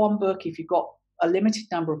you've got one book, if you've got a limited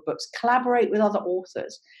number of books, collaborate with other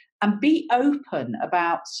authors and be open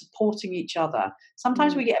about supporting each other.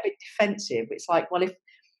 Sometimes we get a bit defensive. It's like, well,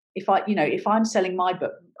 if I'm selling my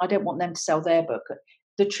book, I don't want them to sell their book.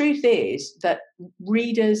 The truth is that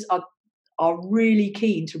readers are really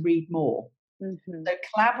keen to read more. Mm-hmm. So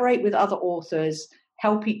collaborate with other authors,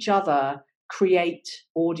 help each other create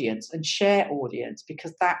audience and share audience,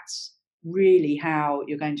 because that's really how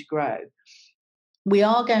you're going to grow. We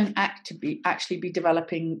are going to actually be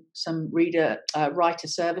developing some writer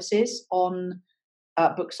services on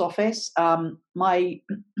Books Office. I've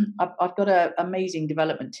got an amazing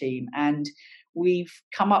development team, and we've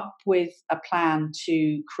come up with a plan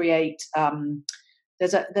to create.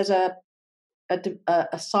 There's a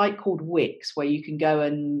site called Wix where you can go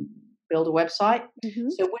and build a website. Mm-hmm.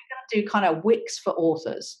 So we're going to do kind of Wix for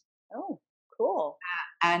authors. Oh, cool.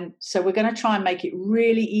 And so we're going to try and make it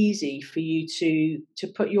really easy for you to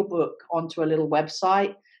put your book onto a little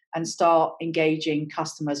website and start engaging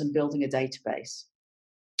customers and building a database.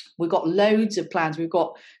 We've got loads of plans. We've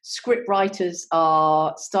got script writers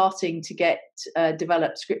are starting to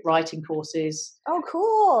develop script writing courses. Oh,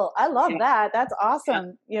 cool. I love that. That's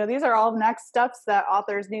awesome. Yeah. These are all next steps that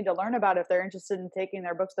authors need to learn about if they're interested in taking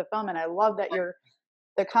their books to film. And I love that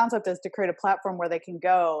the concept is to create a platform where they can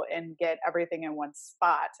go and get everything in one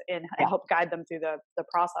spot and help guide them through the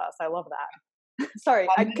process. I love that. Sorry,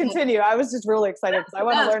 I continue. I was just really excited because I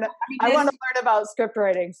want to learn. I want to learn about script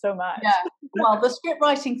writing so much. Yeah, well, the script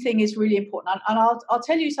writing thing is really important, and I'll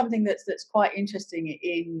tell you something that's quite interesting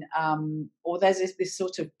or there's this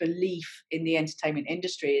sort of belief in the entertainment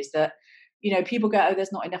industry is that people go, oh,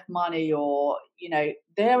 there's not enough money, or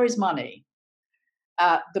there is money.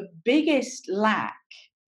 The biggest lack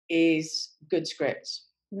is good scripts.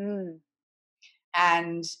 Mm.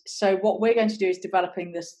 And so what we're going to do is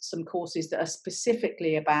developing some courses that are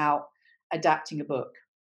specifically about adapting a book.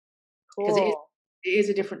 Cool. Because it is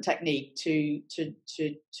a different technique to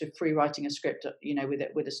free writing a script,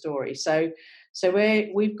 with a story. So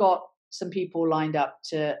we've got some people lined up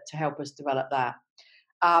to help us develop that.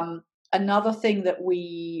 Another thing that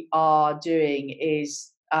we are doing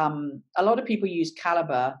is a lot of people use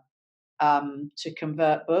Calibre to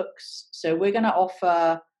convert books. So we're going to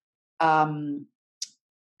offer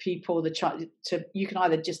people you can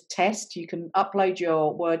either just test, you can upload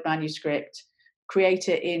your Word manuscript, create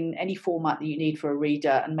it in any format that you need for a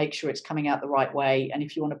reader and make sure it's coming out the right way. And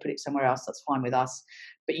if you want to put it somewhere else, that's fine with us.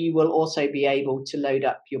 But you will also be able to load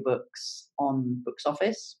up your books on Books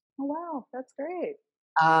Office. Oh, wow. That's great.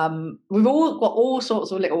 We've all got all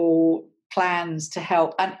sorts of little plans to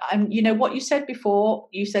help. And what you said before,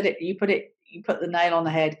 you put the nail on the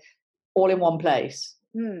head, all in one place.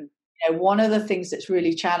 Mm. One of the things that's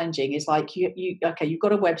really challenging is like you've got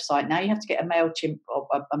a website. Now you have to get a MailChimp or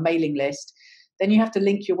a mailing list. Then you have to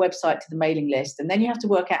link your website to the mailing list. And then you have to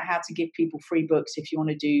work out how to give people free books if you want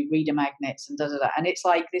to do reader magnets and da-da-da. And it's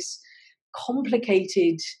like this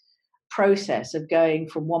complicated process of going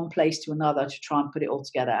from one place to another to try and put it all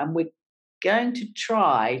together. And we're going to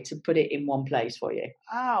try to put it in one place for you.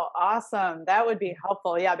 Oh, awesome. That would be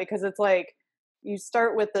helpful. Yeah, because it's like you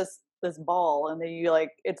start with this ball and then you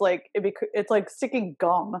it's like sticking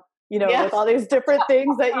gum, with all these different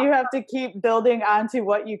things that you have to keep building onto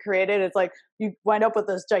what you created. It's like you wind up with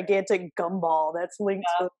this gigantic gum ball that's linked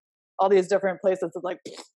to all these different places. It's like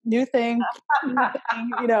new thing,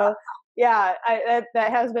 Yeah,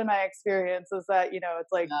 that has been my experience is that,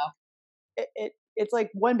 it's like it's like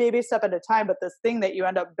one baby step at a time, but this thing that you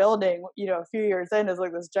end up building, a few years in is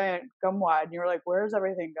like this giant gum wad and you're like, where's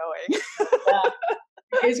everything going?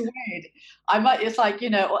 It's weird. It's like,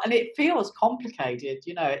 and it feels complicated,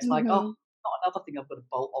 it's like, oh, not another thing I've got to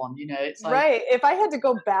bolt on, it's like. Right. If I had to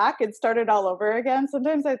go back and start it all over again,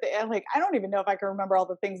 sometimes I think I don't even know if I can remember all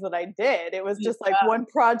the things that I did. It was just like one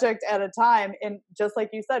project at a time. And just like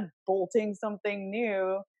you said, bolting something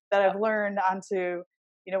new that I've learned onto,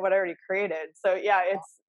 what I already created. So yeah,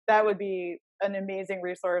 that would be an amazing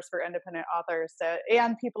resource for independent authors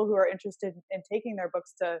and people who are interested in taking their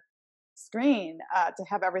books to screen, to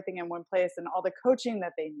have everything in one place and all the coaching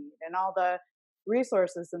that they need and all the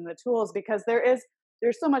resources and the tools, because there's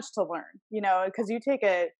so much to learn, because you take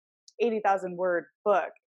a 80,000 word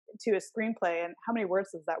book to a screenplay and how many words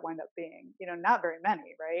does that wind up being? Not very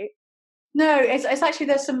many, right? No, it's actually,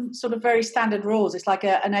 there's some sort of very standard rules. It's like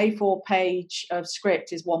an A4 page of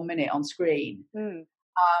script is 1 minute on screen. Mm.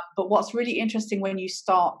 But what's really interesting when you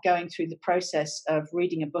start going through the process of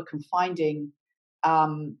reading a book and finding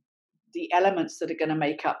the elements that are going to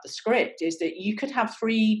make up the script is that you could have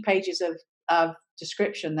 3 pages of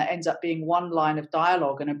description that ends up being 1 line of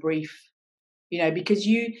dialogue and a brief, because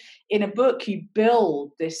in a book, you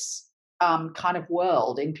build this kind of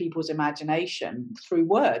world in people's imagination through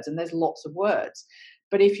words, and there's lots of words.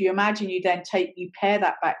 But if you imagine, you pair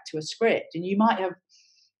that back to a script, and you might have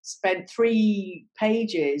spent 3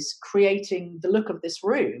 pages creating the look of this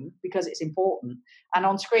room because it's important, and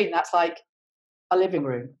on screen that's like a living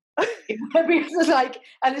room. It's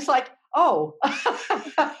like, oh,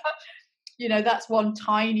 that's one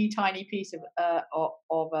tiny piece of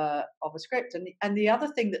a script. And the other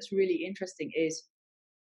thing that's really interesting is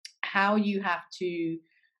how you have to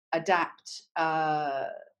adapt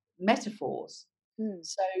metaphors.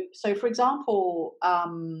 So for example,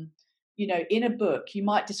 in a book you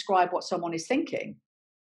might describe what someone is thinking,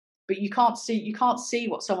 but you can't see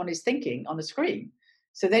what someone is thinking on the screen.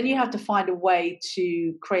 So then you have to find a way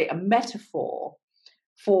to create a metaphor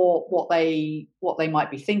for what they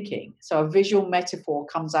might be thinking. So a visual metaphor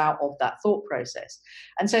comes out of that thought process.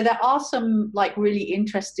 And so there are some like really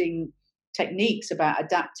interesting techniques about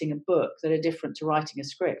adapting a book that are different to writing a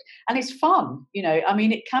script. And it's fun,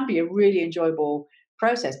 it can be a really enjoyable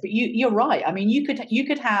process. But you're right. I mean, you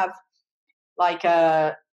could have like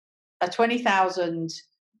a 20,000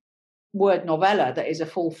 word novella that is a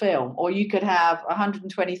full film, or you could have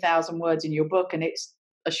 120,000 words in your book and it's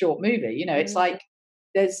a short movie. It's like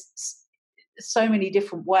there's so many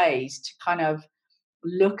different ways to kind of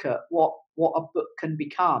look at what a book can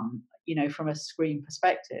become, from a screen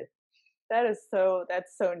perspective. That's so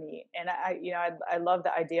neat. And I love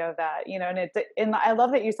the idea of that, and I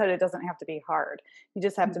love that you said it doesn't have to be hard. You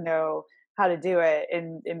just have to know how to do it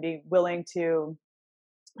and be willing to.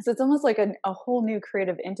 So it's almost like a whole new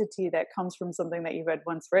creative entity that comes from something that you had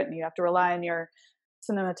once written. You have to rely on your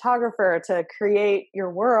cinematographer to create your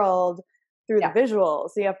world through the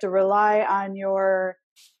visuals. You have to rely on your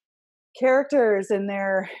characters and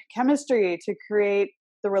their chemistry to create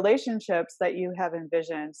the relationships that you have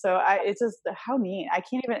envisioned. So it's just how neat.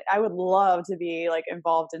 I would love to be like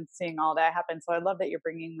involved in seeing all that happen. So I love that you're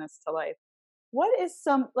bringing this to life. What is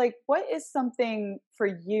something for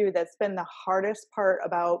you that's been the hardest part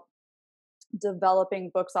about developing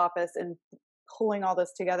Books Office and pulling all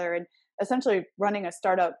this together and essentially running a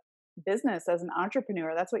startup business as an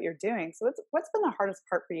entrepreneur? That's what you're doing. So what's been the hardest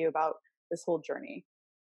part for you about this whole journey?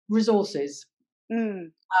 Resources.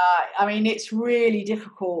 I mean, it's really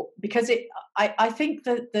difficult because I think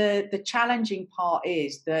that the challenging part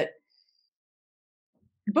is that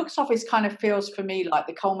Books Office kind of feels for me like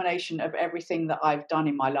the culmination of everything that I've done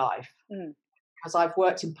in my life. Because I've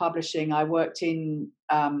worked in publishing, I worked in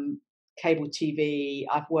cable TV,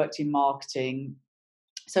 I've worked in marketing.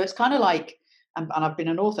 So it's kind of like, and I've been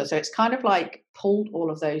an author, so it's kind of like pulled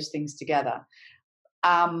all of those things together.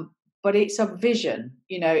 But it's a vision,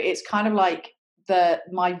 it's kind of like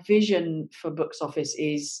my vision for Books Office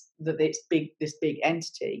is that it's this big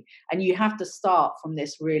entity, and you have to start from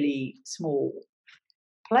this really small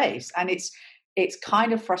place, and it's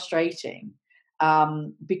kind of frustrating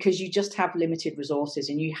because you just have limited resources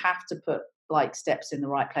and you have to put like steps in the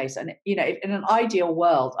right place. And in an ideal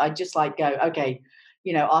world, I'd just like go, okay,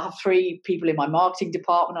 I'll have 3 people in my marketing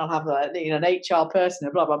department, I'll have an HR person,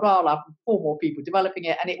 and blah blah blah, I'll have 4 more people developing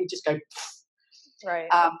it, and it would just go right.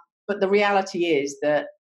 But the reality is that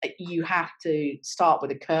you have to start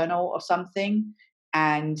with a kernel of something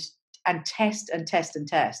and test and test and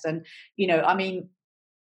test. And I mean,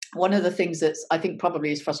 one of the things that's I think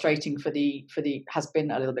probably is frustrating has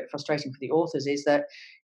been a little bit frustrating for the authors is that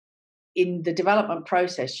in the development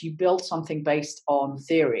process you build something based on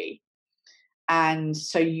theory, and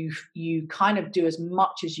so you kind of do as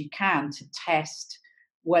much as you can to test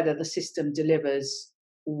whether the system delivers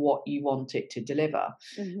what you want it to deliver.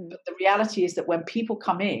 But the reality is that when people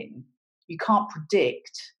come in, you can't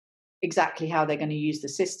predict exactly how they're going to use the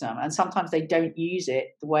system, and sometimes they don't use it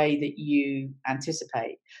the way that you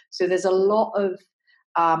anticipate. So there's a lot of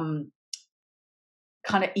kind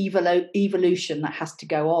of evolution that has to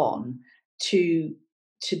go on to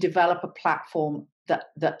develop a platform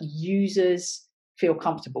that users feel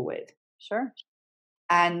comfortable with. Sure.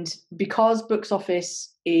 And because Books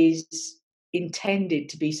Office is intended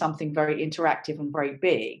to be something very interactive and very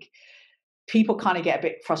big, people kind of get a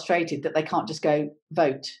bit frustrated that they can't just go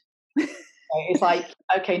vote. It's like,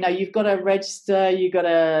 okay, no, you've got to register, you've got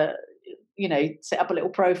to set up a little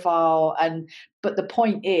profile. But the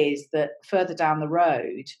point is that further down the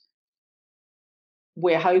road,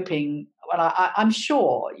 we're hoping, well, I'm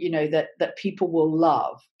sure, that people will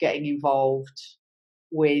love getting involved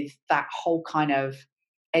with that whole kind of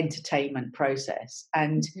entertainment process.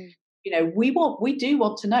 And we do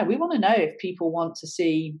want to know. We want to know if people want to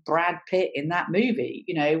see Brad Pitt in that movie.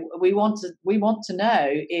 We want to know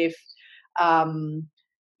if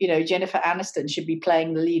Jennifer Aniston should be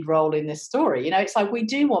playing the lead role in this story. It's like we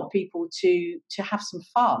do want people to have some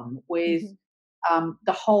fun with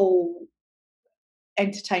the whole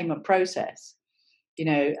entertainment process.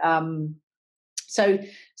 So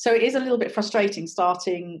it is a little bit frustrating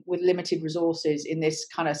starting with limited resources in this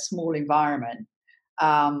kind of small environment.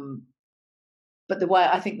 But the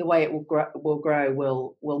way it will grow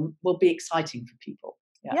will be exciting for people.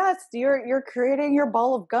 Yeah. Yes, you're creating your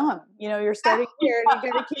ball of gum. You're starting here, and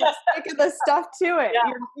you got to keep sticking the stuff to it.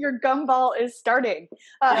 Yeah. Your gum ball is starting.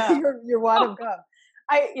 Your wad of gum.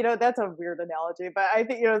 That's a weird analogy, but I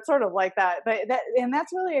think it's sort of like that. But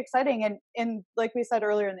that's really exciting. And like we said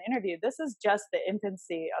earlier in the interview, this is just the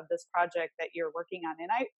infancy of this project that you're working on. And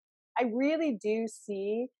I really do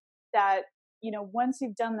see that. Once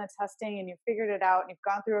you've done the testing and you've figured it out and you've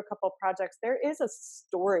gone through a couple of projects, there is a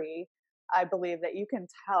story, I believe, that you can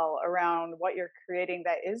tell around what you're creating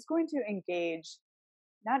that is going to engage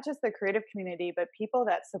not just the creative community, but people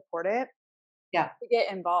that support it. Yeah, to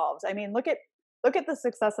get involved. I mean, look at the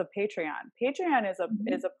success of Patreon. Patreon is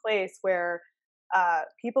a place where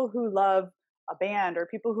people who love a band, or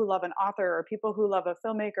people who love an author, or people who love a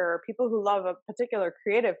filmmaker, or people who love a particular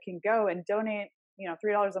creative can go and donate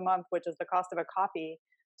 $3 a month, which is the cost of a coffee,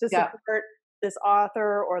 to support this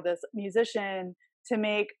author or this musician to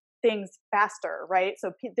make things faster, right?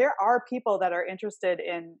 So there are people that are interested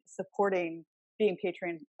in supporting, being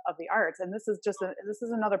patrons of the arts, and this is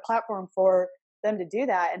another platform for them to do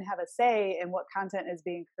that and have a say in what content is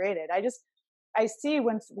being created. I see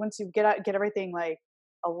once you get everything like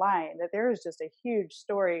aligned, that there is just a huge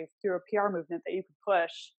story through a PR movement that you could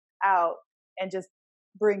push out and just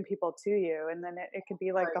bring people to you. And then it could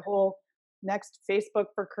be like the whole next Facebook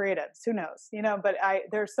for creatives, who knows, but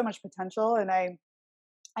there's so much potential, and I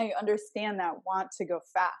understand that want to go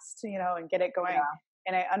fast, and get it going. Yeah.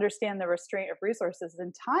 And I understand the restraint of resources,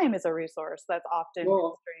 and time is a resource that's often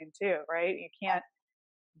constrained too, right? You can't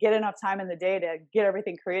get enough time in the day to get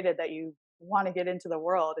everything created that you want to get into the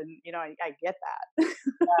world. And, I get that.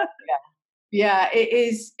 Yeah, it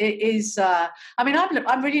is. I mean,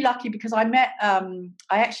 I'm really lucky because I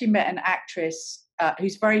actually met an actress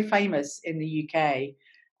who's very famous in the UK,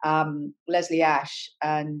 Leslie Ash,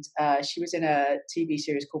 and she was in a TV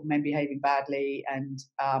series called Men Behaving Badly, and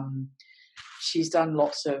she's done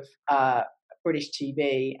lots of British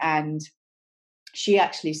TV, and she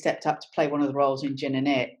actually stepped up to play one of the roles in Gin and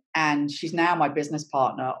It, and she's now my business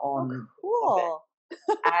partner on. Oh,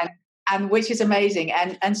 cool. And which is amazing,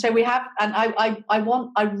 and so we have, and I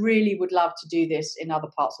really would love to do this in other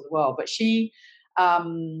parts of the world, but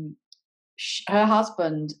her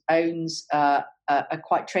husband owns a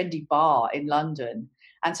quite trendy bar in London,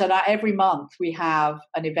 and so now every month we have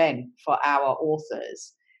an event for our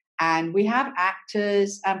authors, and we have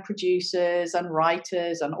actors and producers and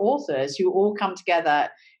writers and authors who all come together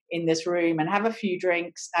in this room and have a few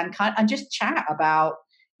drinks and just chat about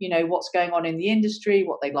what's going on in the industry,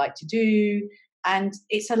 what they'd like to do. And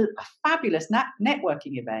it's a fabulous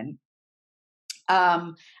networking event.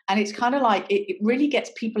 And it's kind of like, it really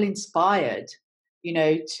gets people inspired,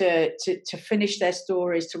 to finish their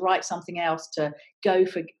stories, to write something else, to go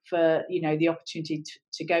for the opportunity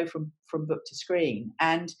to go from book to screen.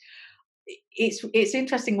 And it's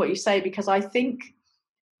interesting what you say, because I think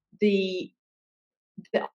the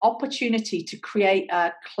opportunity to create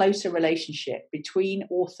a closer relationship between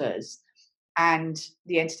authors and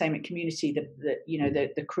the entertainment community,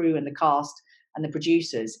 the crew and the cast and the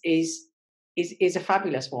producers is a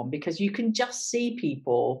fabulous one, because you can just see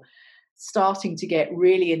people starting to get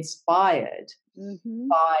really inspired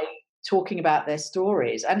by talking about their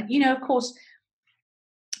stories. And of course,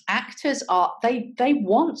 actors they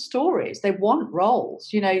want stories, they want roles,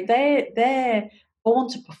 they're born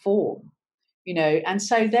to perform. And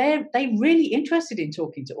so they're really interested in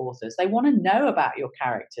talking to authors. They want to know about your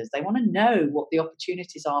characters. They want to know what the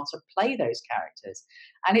opportunities are to play those characters.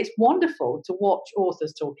 And it's wonderful to watch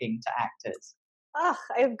authors talking to actors. I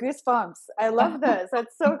have goosebumps. I love this.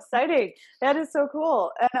 That's so exciting. That is so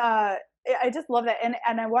cool. And I just love that.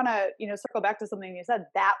 And I want to, circle back to something you said.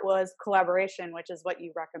 That was collaboration, which is what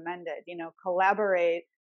you recommended. Collaborate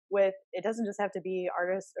with, it doesn't just have to be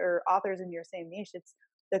artists or authors in your same niche. It's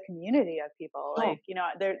the community of people. Sure. Like,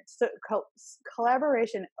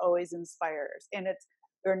 collaboration always inspires, and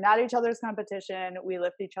we're not each other's competition. We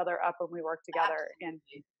lift each other up when we work together. Absolutely. And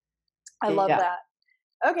I love Yeah. that.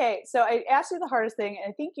 Okay, so I asked you the hardest thing, and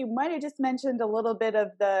I think you might have just mentioned a little bit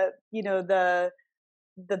of the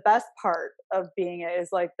best part of being it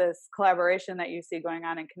is like this collaboration that you see going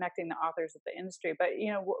on and connecting the authors with the industry. But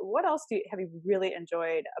what else have you really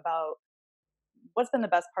enjoyed about? What's been the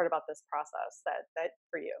best part about this process that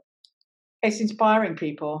for you? It's inspiring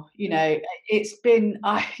people. It's been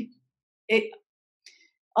I'll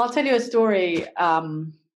tell you a story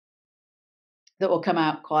that will come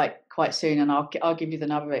out quite soon, and I'll give you the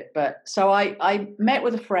nub of it. But so I met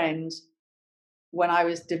with a friend when I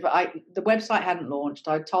was the website hadn't launched.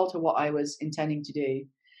 I told her what I was intending to do,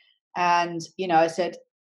 and I said,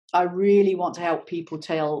 I really want to help people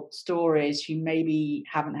tell stories who maybe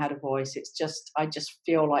haven't had a voice. I just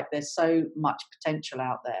feel like there's so much potential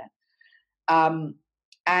out there.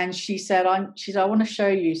 And she said, I want to show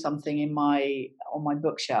you something on my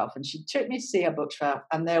bookshelf. And she took me to see her bookshelf,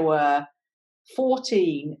 and there were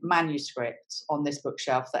 14 manuscripts on this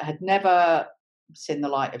bookshelf that had never seen the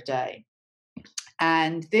light of day.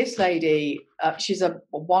 And this lady, she's a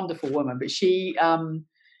wonderful woman, but she's a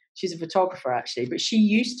photographer actually, but she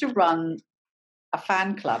used to run a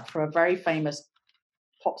fan club for a very famous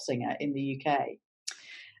pop singer in the UK.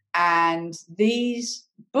 And these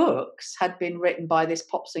books had been written by this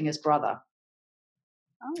pop singer's brother.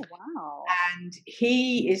 Oh, wow. And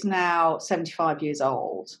he is now 75 years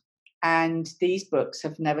old. And these books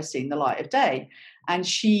have never seen the light of day. And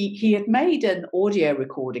he had made an audio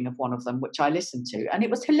recording of one of them, which I listened to, and it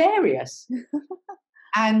was hilarious.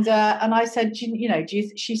 And I said,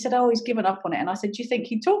 she said, oh, he's given up on it. And I said, do you think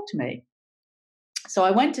he'd talk to me? So I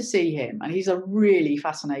went to see him, and he's a really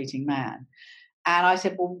fascinating man. And I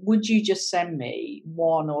said, well, would you just send me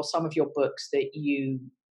one or some of your books that you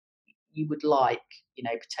would like,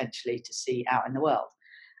 potentially to see out in the world?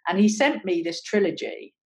 And he sent me this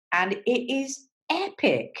trilogy, and it is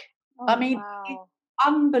epic. Oh, I mean, wow. It's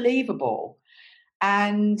unbelievable.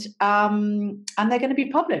 And they're going to be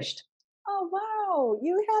published. Oh, wow.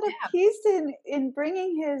 You had a piece in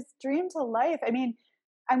bringing his dream to life. I mean,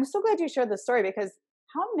 I'm so glad you shared this story, because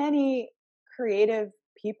how many creative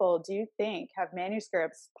people do you think have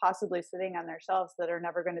manuscripts possibly sitting on their shelves that are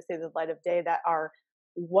never going to see the light of day, that are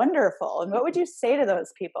wonderful? And what would you say to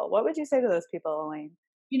those people? What would you say to those people, Elaine?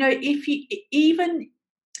 If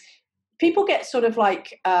people get sort of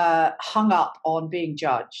like hung up on being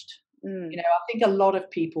judged. I think a lot of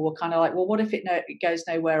people were kind of like, well, what if it goes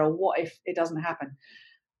nowhere, or what if it doesn't happen?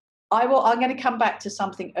 I'm going to come back to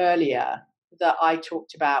something earlier that I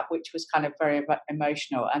talked about, which was kind of very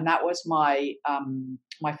emotional, and that was my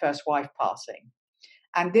first wife passing.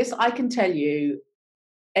 And this, I can tell you,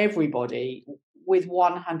 everybody, with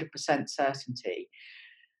 100% certainty,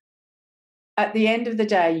 at the end of the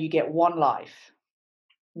day, you get one life.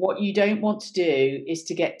 What you don't want to do is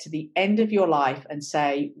to get to the end of your life and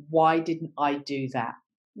say, why didn't I do that?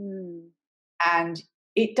 And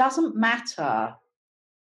it doesn't matter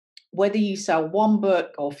whether you sell one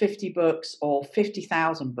book or 50 books or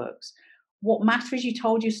 50,000 books. What matters is you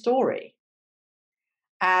told your story.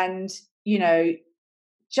 And,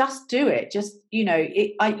 just do it. Just, you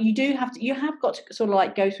have got to sort of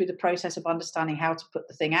like go through the process of understanding how to put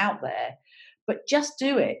the thing out there. But just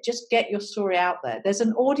do it. Just get your story out there. There's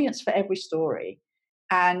an audience for every story.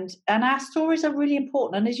 And our stories are really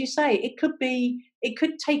important. And as you say, it could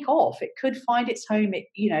take off. It could find its home.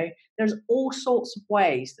 There's all sorts of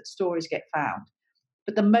ways that stories get found.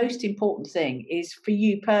 But the most important thing is for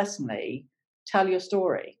you personally, tell your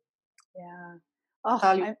story. Yeah. Oh,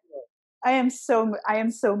 I am so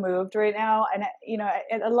moved right now. And,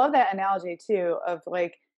 I love that analogy too, of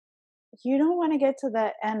like, you don't want to get to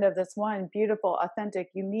the end of this one beautiful, authentic,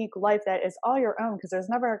 unique life that is all your own, because there's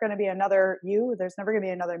never going to be another you. There's never going to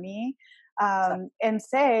be another me. And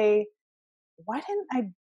say, why didn't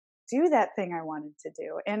I do that thing I wanted to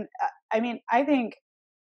do? And I think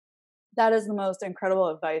that is the most incredible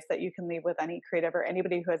advice that you can leave with any creative or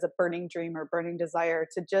anybody who has a burning dream or burning desire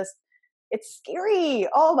to just, it's scary.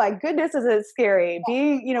 Oh my goodness, is it scary?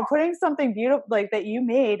 Being, putting something beautiful like that you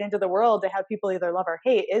made into the world to have people either love or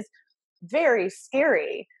hate is very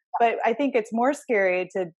scary. But I think it's more scary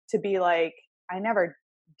to be like, I never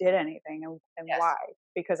did anything, and yes. Why?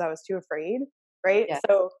 Because I was too afraid, right? Yes.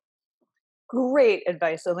 So great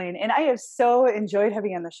advice, Elaine. And I have so enjoyed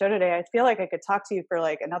having you on the show today. I feel like I could talk to you for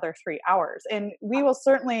like another 3 hours, and we will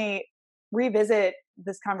certainly revisit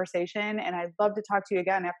this conversation. And I'd love to talk to you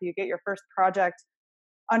again after you get your first project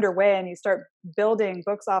underway and you start building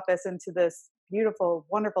Books Office into this beautiful,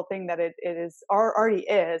 wonderful thing that it is already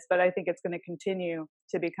is, but I think it's going to continue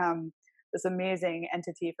to become this amazing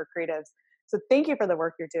entity for creatives. So thank you for the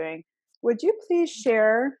work you're doing. Would you please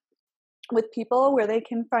share with people where they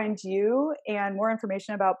can find you and more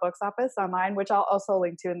information about Books Office online, which I'll also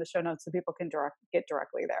link to in the show notes so people can get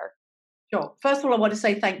directly there? Sure. First of all, I want to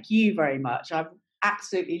say thank you very much. I've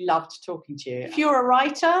absolutely loved talking to you. If you're a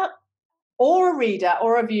writer or a reader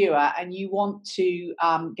or a viewer and you want to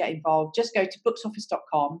get involved, just go to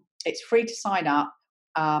booksoffice.com. It's free to sign up.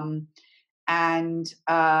 And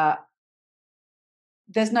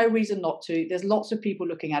there's no reason not to. There's lots of people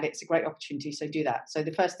looking at it. It's a great opportunity, so do that. So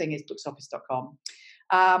the first thing is booksoffice.com.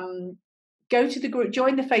 Go to the group,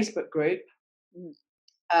 join the Facebook group.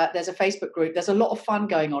 There's a Facebook group. There's a lot of fun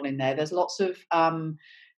going on in there. There's lots of kind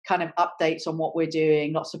of updates on what we're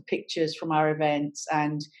doing, lots of pictures from our events,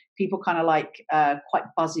 and people kind of like quite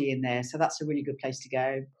buzzy in there. So that's a really good place to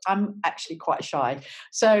go. I'm actually quite shy.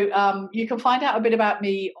 So you can find out a bit about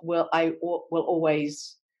me. I will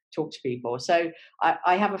always talk to people. So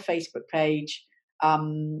I have a Facebook page.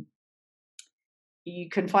 You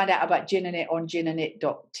can find out about Gin and It on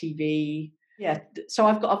ginandit.tv. Yeah, so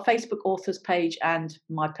I've got a Facebook authors page and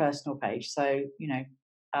my personal page. So,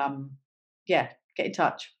 yeah, get in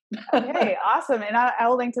touch. Okay, awesome. And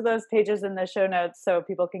I'll link to those pages in the show notes so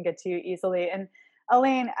people can get to you easily. And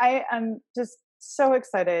Elaine, I am just so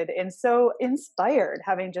excited and so inspired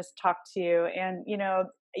having just talked to you. And,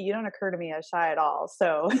 you don't occur to me as shy at all.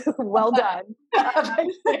 So well done.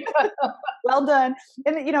 Well done.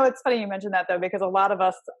 And, it's funny you mentioned that though, because a lot of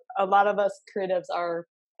us creatives are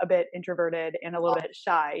a bit introverted and a little bit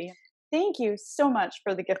shy. Thank you so much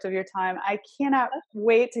for the gift of your time. I cannot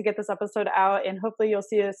wait to get this episode out, and hopefully you'll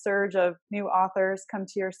see a surge of new authors come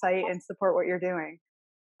to your site and support what you're doing.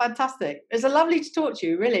 Fantastic. It's lovely to talk to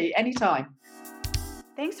you, really, anytime.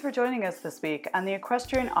 Thanks for joining us this week on the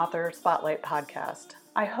Equestrian Author Spotlight podcast.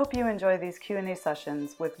 I hope you enjoy these Q&A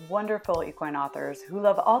sessions with wonderful equine authors who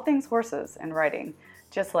love all things horses and riding,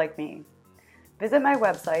 just like me. Visit my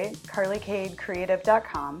website,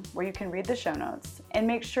 carlycadecreative.com, where you can read the show notes, and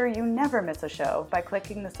make sure you never miss a show by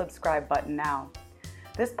clicking the subscribe button now.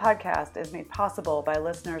 This podcast is made possible by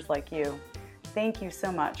listeners like you. Thank you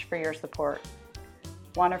so much for your support.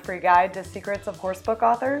 Want a free guide to secrets of horsebook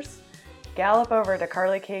authors? Gallop over to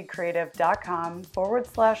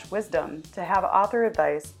carlycadecreative.com/wisdom to have author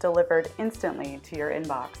advice delivered instantly to your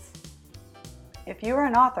inbox. If you are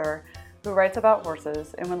an author who writes about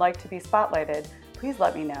horses and would like to be spotlighted, please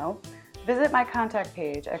let me know. Visit my contact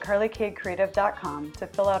page at carlycadecreative.com to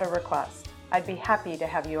fill out a request. I'd be happy to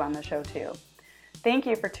have you on the show too. Thank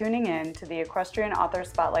you for tuning in to the Equestrian Author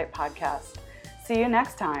Spotlight podcast. See you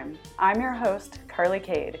next time. I'm your host, Carly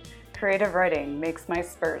Cade. Creative writing makes my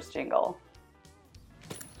spurs jingle.